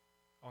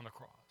on the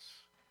cross.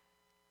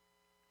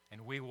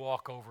 And we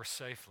walk over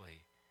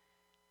safely.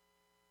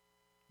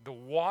 The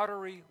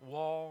watery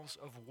walls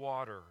of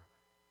water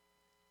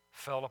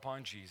fell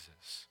upon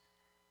Jesus,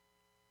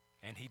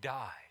 and he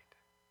died.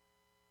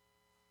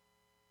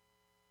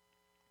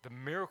 The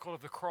miracle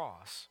of the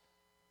cross,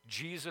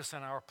 Jesus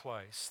in our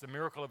place, the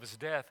miracle of his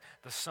death,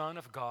 the Son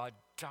of God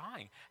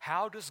dying.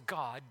 How does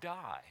God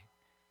die?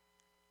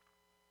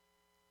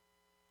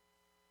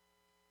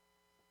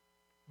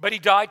 But he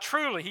died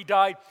truly. He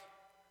died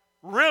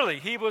really.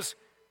 He was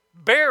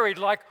buried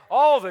like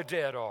all the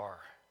dead are.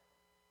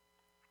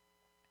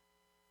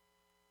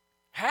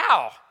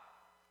 How?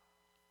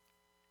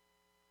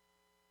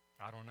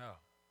 I don't know.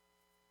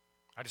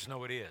 I just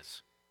know it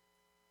is.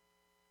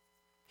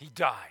 He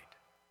died.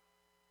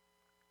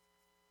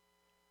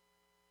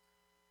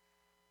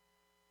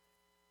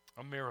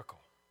 A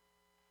miracle.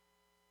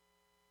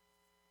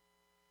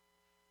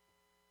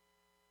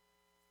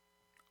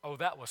 Oh,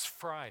 that was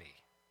Friday.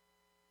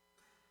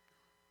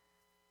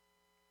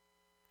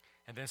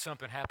 And then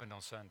something happened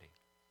on Sunday.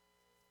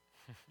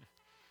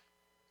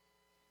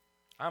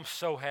 I'm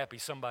so happy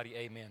somebody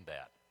amened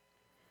that.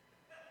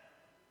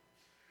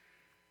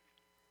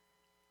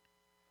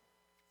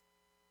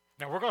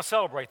 Now, we're going to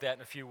celebrate that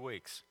in a few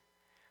weeks.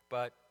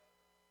 But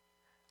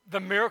the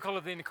miracle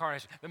of the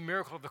incarnation, the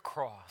miracle of the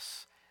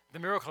cross, the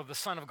miracle of the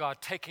Son of God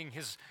taking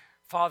his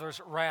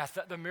Father's wrath,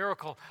 the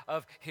miracle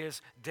of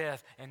his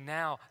death, and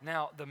now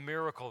the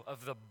miracle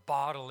of the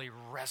bodily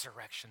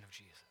resurrection of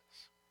Jesus.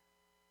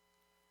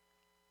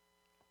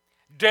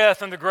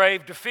 Death and the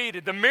grave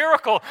defeated. The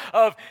miracle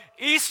of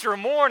Easter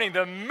morning,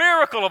 the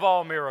miracle of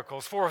all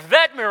miracles. For if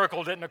that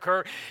miracle didn't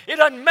occur, it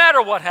doesn't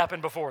matter what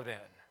happened before then.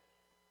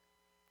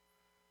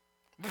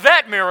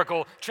 That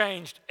miracle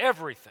changed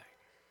everything.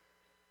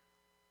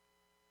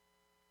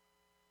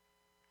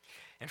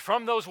 And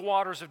from those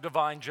waters of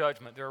divine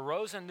judgment, there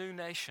arose a new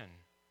nation,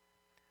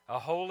 a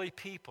holy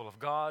people of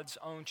God's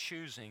own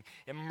choosing,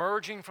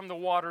 emerging from the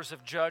waters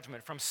of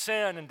judgment, from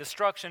sin and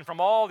destruction,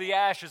 from all the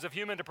ashes of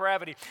human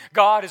depravity.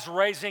 God is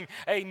raising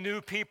a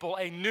new people,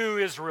 a new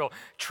Israel,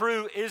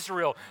 true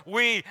Israel.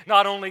 We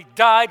not only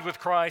died with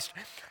Christ,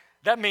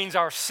 that means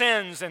our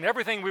sins and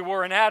everything we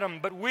were in Adam,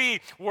 but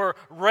we were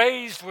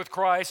raised with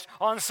Christ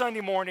on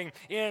Sunday morning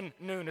in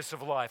newness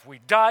of life. We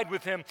died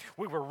with him,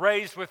 we were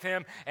raised with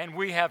him, and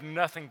we have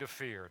nothing to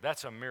fear.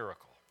 That's a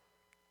miracle.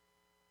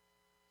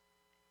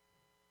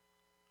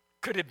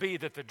 Could it be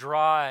that the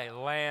dry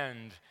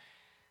land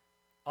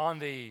on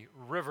the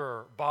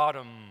river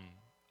bottom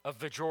of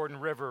the Jordan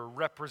River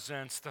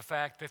represents the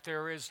fact that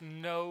there is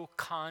no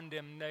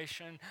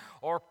condemnation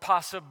or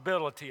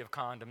possibility of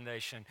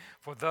condemnation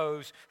for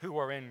those who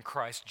are in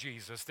Christ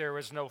Jesus. There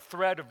is no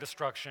threat of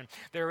destruction.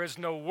 There is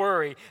no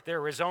worry.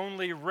 There is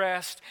only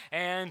rest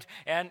and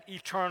an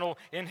eternal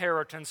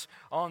inheritance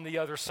on the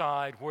other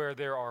side where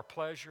there are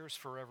pleasures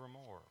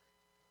forevermore.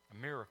 A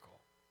miracle.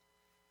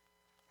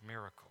 A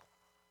miracle.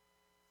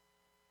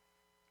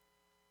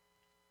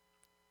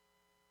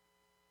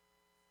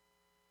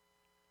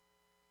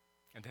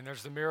 And then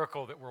there's the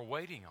miracle that we're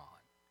waiting on.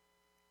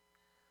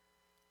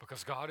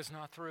 Because God is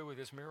not through with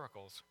his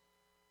miracles.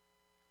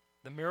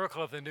 The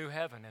miracle of the new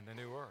heaven and the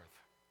new earth.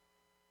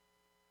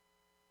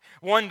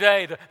 One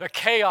day, the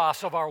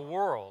chaos of our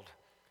world,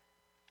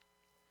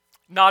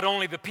 not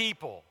only the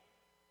people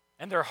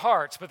and their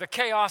hearts, but the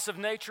chaos of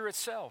nature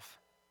itself.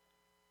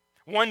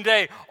 One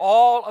day,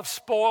 all of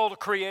spoiled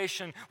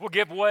creation will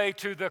give way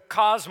to the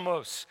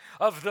cosmos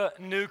of the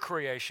new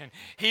creation.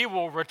 He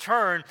will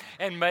return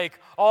and make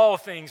all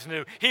things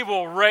new. He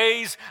will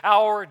raise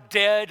our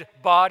dead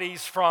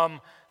bodies from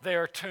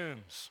their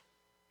tombs.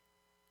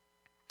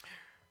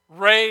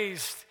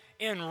 Raised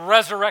in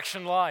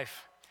resurrection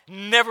life,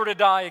 never to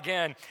die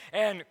again,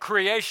 and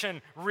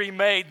creation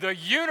remade, the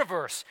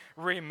universe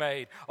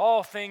remade.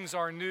 All things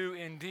are new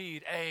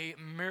indeed, a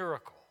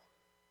miracle.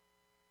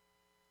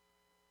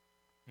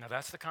 Now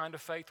that's the kind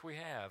of faith we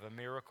have, a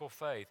miracle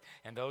faith.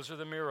 And those are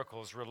the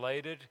miracles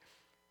related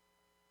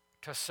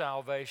to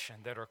salvation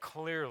that are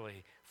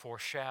clearly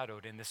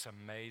foreshadowed in this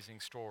amazing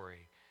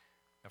story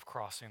of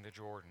crossing the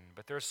Jordan.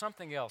 But there's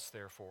something else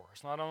there for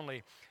us. Not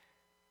only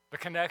the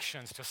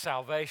connections to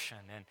salvation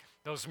and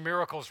those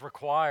miracles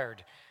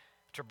required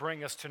to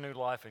bring us to new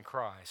life in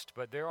Christ,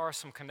 but there are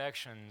some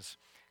connections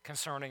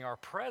concerning our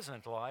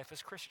present life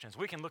as Christians.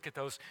 We can look at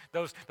those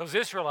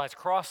Israelites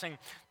crossing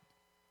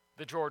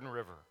the Jordan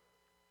River.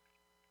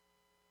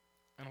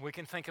 And we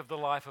can think of the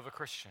life of a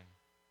Christian.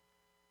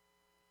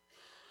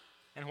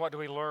 And what do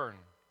we learn?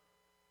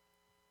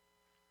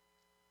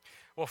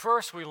 Well,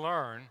 first we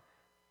learn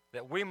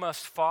that we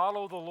must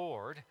follow the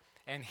Lord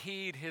and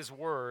heed his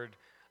word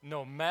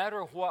no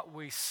matter what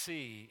we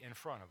see in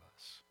front of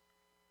us.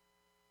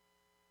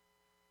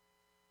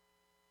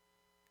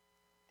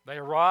 They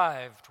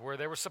arrived where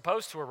they were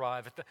supposed to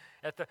arrive,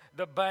 at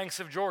the banks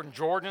of Jordan,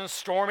 Jordan's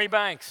stormy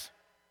banks.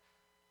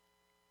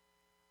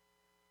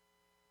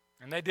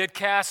 And they did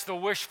cast the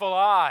wishful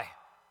eye.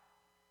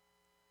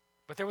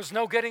 But there was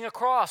no getting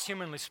across,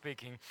 humanly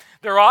speaking.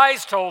 Their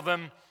eyes told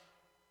them,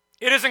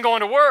 it isn't going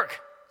to work.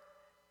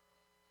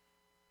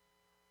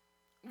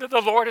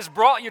 The Lord has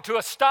brought you to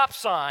a stop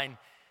sign.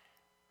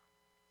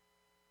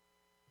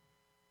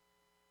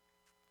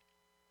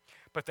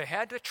 But they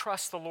had to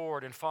trust the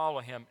Lord and follow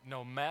him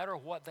no matter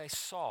what they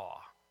saw.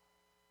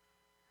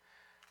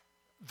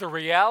 The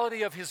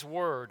reality of his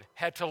word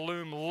had to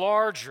loom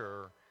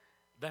larger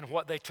than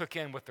what they took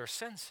in with their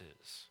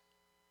senses.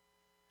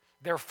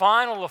 Their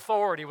final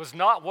authority was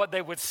not what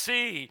they would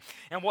see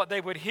and what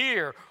they would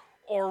hear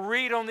or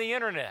read on the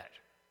internet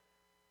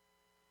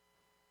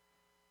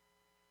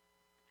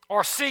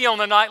or see on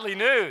the nightly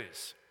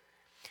news.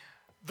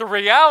 The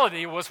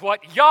reality was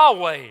what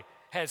Yahweh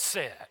had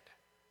said.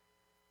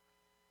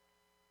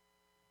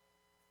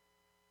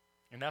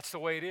 And that's the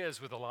way it is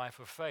with the life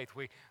of faith.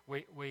 We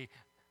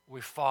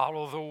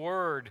follow the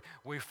Word.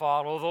 We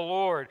follow the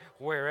Lord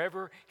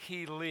wherever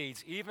he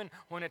leads, even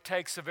when it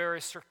takes a very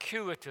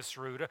circuitous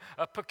route,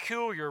 a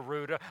peculiar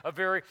route, a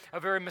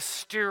very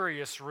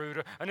mysterious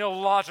route, an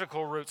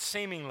illogical route,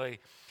 seemingly.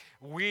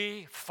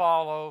 We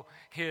follow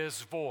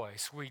his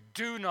voice. We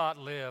do not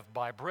live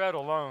by bread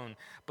alone,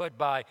 but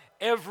by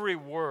every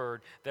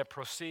word that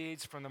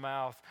proceeds from the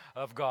mouth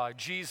of God.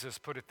 Jesus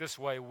put it this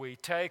way: we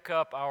take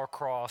up our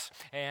cross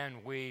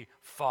and we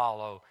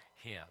follow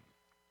him.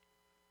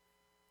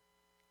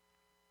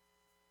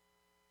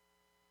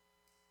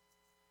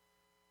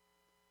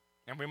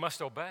 And we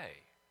must obey.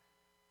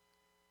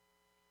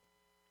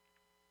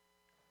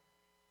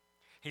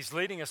 He's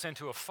leading us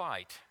into a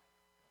fight.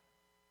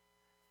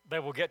 They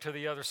will get to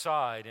the other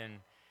side, and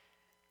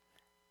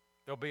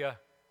there'll be a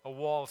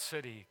walled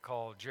city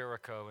called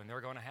Jericho, and they're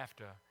going to have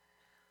to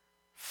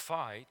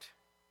fight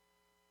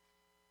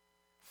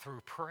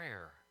through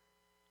prayer,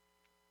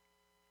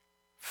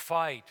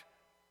 fight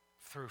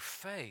through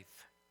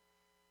faith,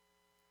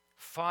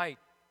 fight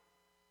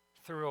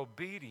through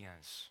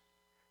obedience,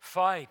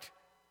 fight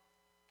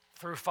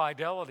through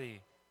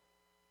fidelity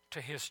to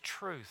his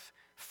truth,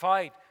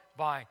 fight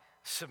by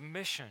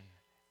submission.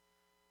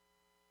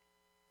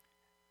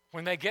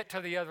 When they get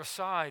to the other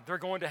side, they're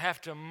going to have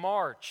to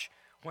march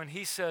when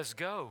he says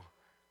go.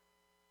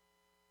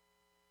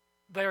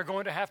 They are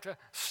going to have to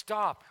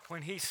stop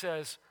when he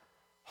says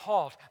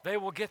halt. They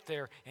will get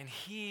there, and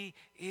he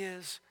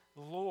is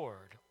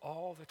Lord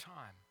all the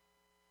time.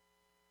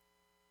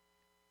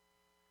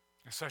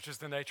 And such is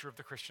the nature of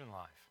the Christian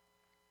life.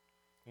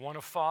 One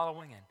of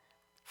following and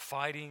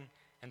fighting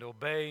and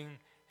obeying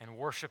and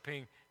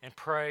worshiping and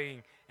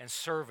praying and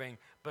serving,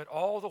 but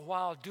all the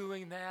while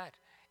doing that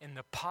in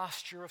the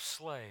posture of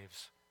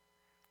slaves,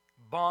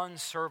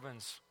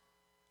 bondservants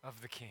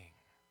of the King.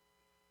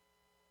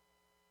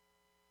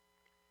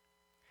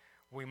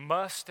 We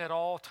must at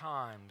all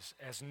times,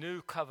 as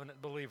new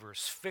covenant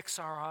believers, fix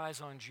our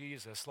eyes on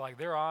Jesus like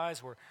their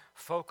eyes were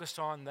focused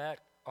on that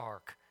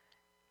ark.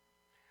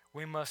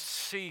 We must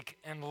seek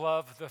and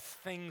love the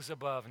things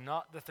above,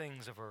 not the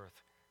things of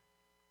earth.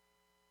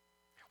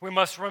 We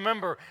must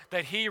remember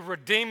that He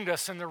redeemed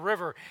us in the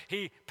river.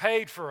 He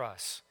paid for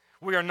us.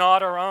 We are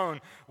not our own.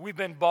 We've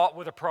been bought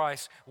with a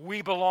price.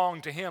 We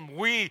belong to Him.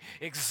 We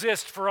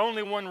exist for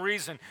only one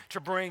reason, to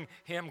bring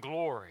Him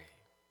glory.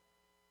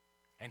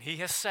 And He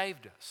has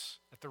saved us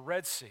at the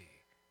Red Sea,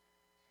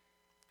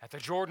 at the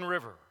Jordan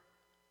River,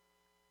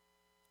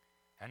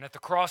 and at the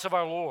cross of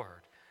our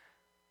Lord,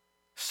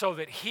 so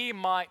that He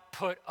might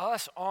put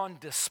us on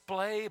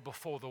display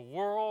before the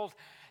world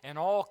and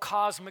all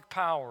cosmic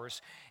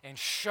powers and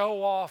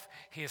show off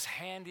His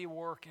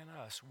handiwork in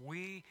us.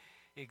 We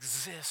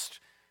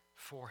exist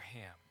for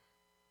Him.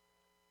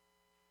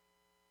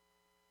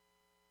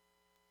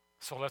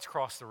 So let's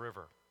cross the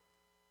river.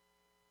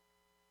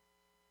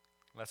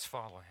 Let's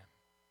follow Him.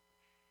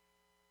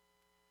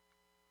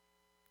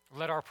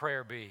 Let our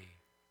prayer be,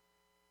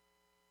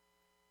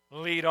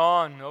 lead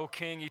on, O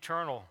King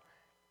eternal.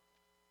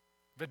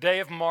 The day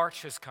of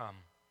march has come.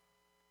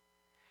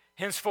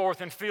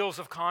 Henceforth in fields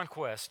of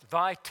conquest,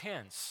 Thy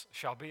tents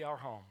shall be our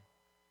home.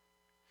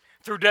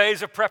 Through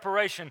days of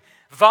preparation,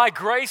 Thy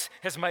grace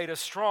has made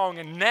us strong.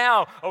 And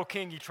now, O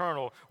King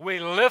eternal, we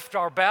lift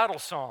our battle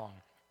song.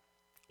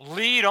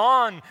 Lead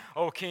on,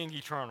 O King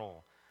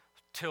eternal,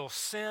 till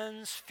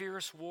sin's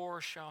fierce war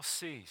shall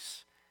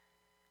cease,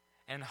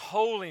 and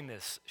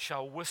holiness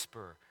shall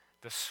whisper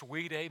the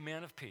sweet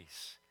amen of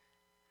peace.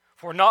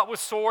 For not with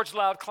swords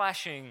loud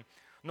clashing,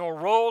 nor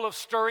roll of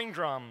stirring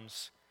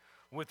drums,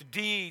 with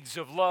deeds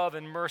of love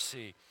and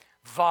mercy,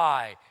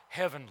 Thy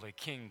heavenly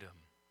kingdom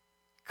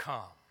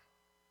come.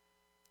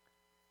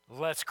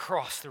 Let's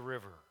cross the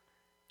river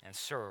and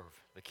serve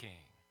the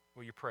King.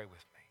 Will you pray with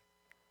me?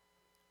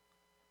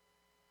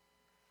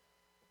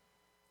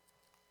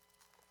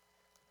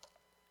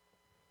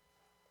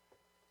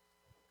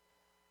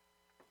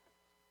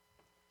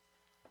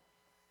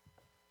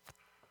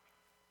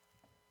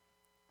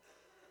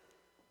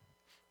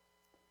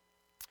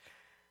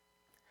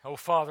 Oh,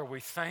 Father,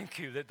 we thank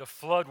You that the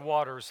flood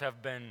waters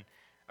have been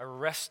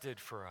arrested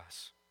for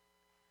us,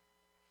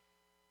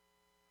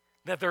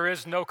 that there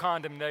is no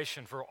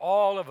condemnation for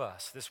all of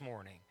us this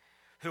morning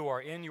who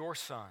are in Your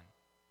Son,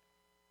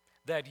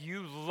 that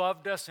You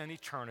loved us in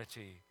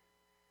eternity.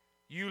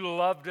 You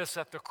loved us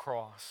at the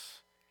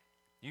cross.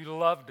 You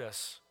loved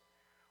us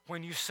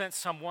when You sent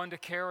someone to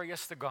carry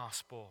us the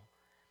gospel,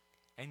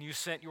 and You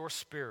sent Your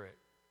Spirit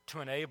to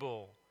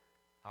enable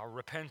our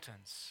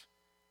repentance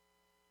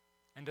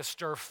and to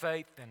stir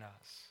faith in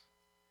us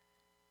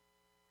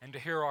and to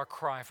hear our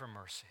cry for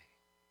mercy.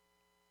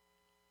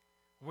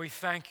 We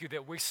thank You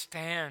that we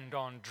stand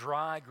on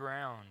dry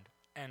ground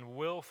and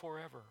will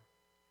forever.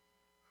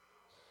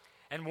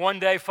 And one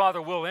day,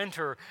 Father, we'll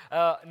enter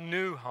a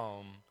new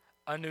home,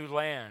 a new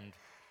land,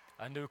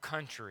 a new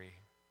country.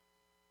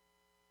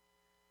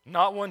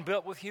 Not one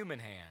built with human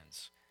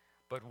hands,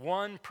 but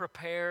one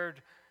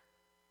prepared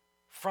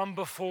from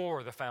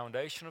before the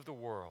foundation of the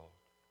world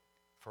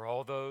for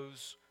all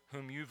those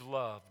whom You've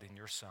loved in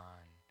Your Son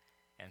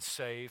and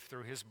saved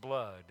through His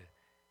blood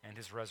and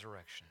His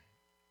resurrection.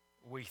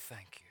 We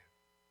thank You.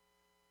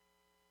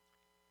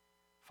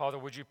 Father,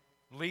 would You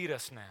lead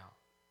us now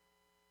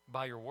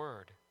by Your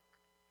word,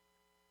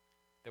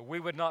 that we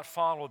would not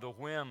follow the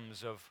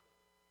whims of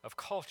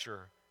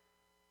culture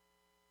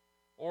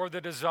or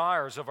the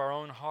desires of our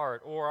own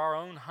heart or our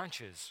own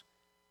hunches,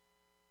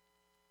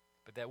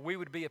 but that we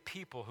would be a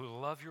people who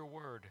love Your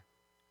word,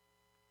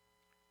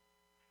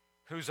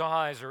 whose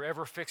eyes are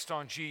ever fixed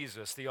on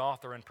Jesus, the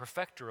author and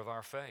perfecter of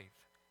our faith,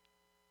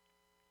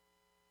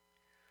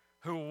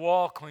 who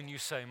walk when You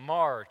say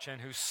march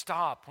and who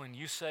stop when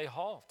You say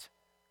halt,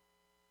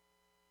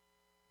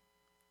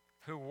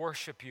 who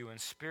worship You in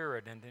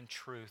spirit and in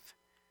truth,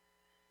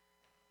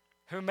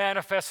 who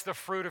manifest the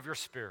fruit of Your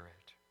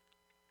Spirit,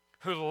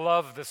 who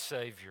love the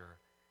Savior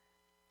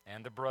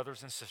and the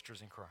brothers and sisters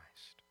in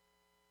Christ.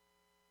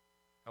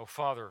 Oh,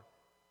 Father,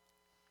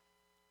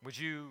 would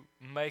You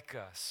make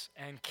us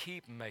and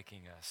keep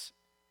making us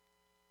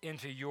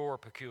into Your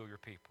peculiar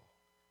people,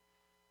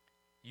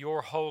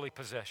 Your holy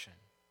possession,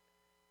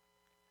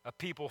 a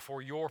people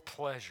for Your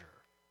pleasure,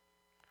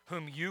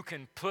 whom You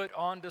can put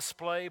on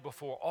display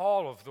before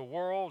all of the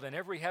world and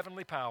every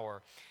heavenly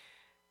power,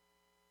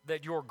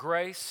 that Your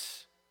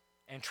grace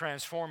and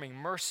transforming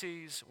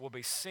mercies will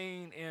be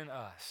seen in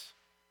us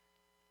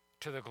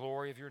to the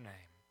glory of Your name.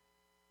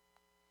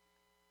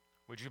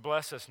 Would You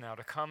bless us now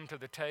to come to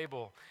the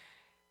table?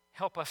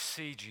 Help us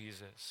see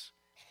Jesus.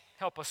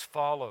 Help us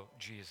follow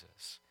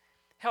Jesus.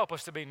 Help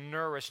us to be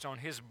nourished on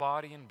His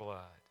body and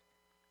blood.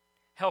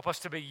 Help us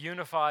to be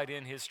unified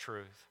in His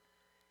truth.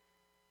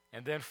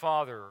 And then,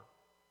 Father,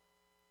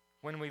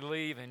 when we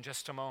leave in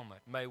just a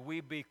moment, may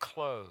we be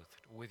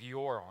clothed with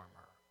Your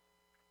armor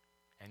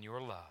and Your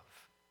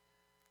love.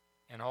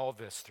 And all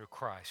this through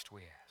Christ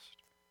we ask.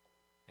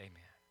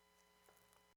 Amen.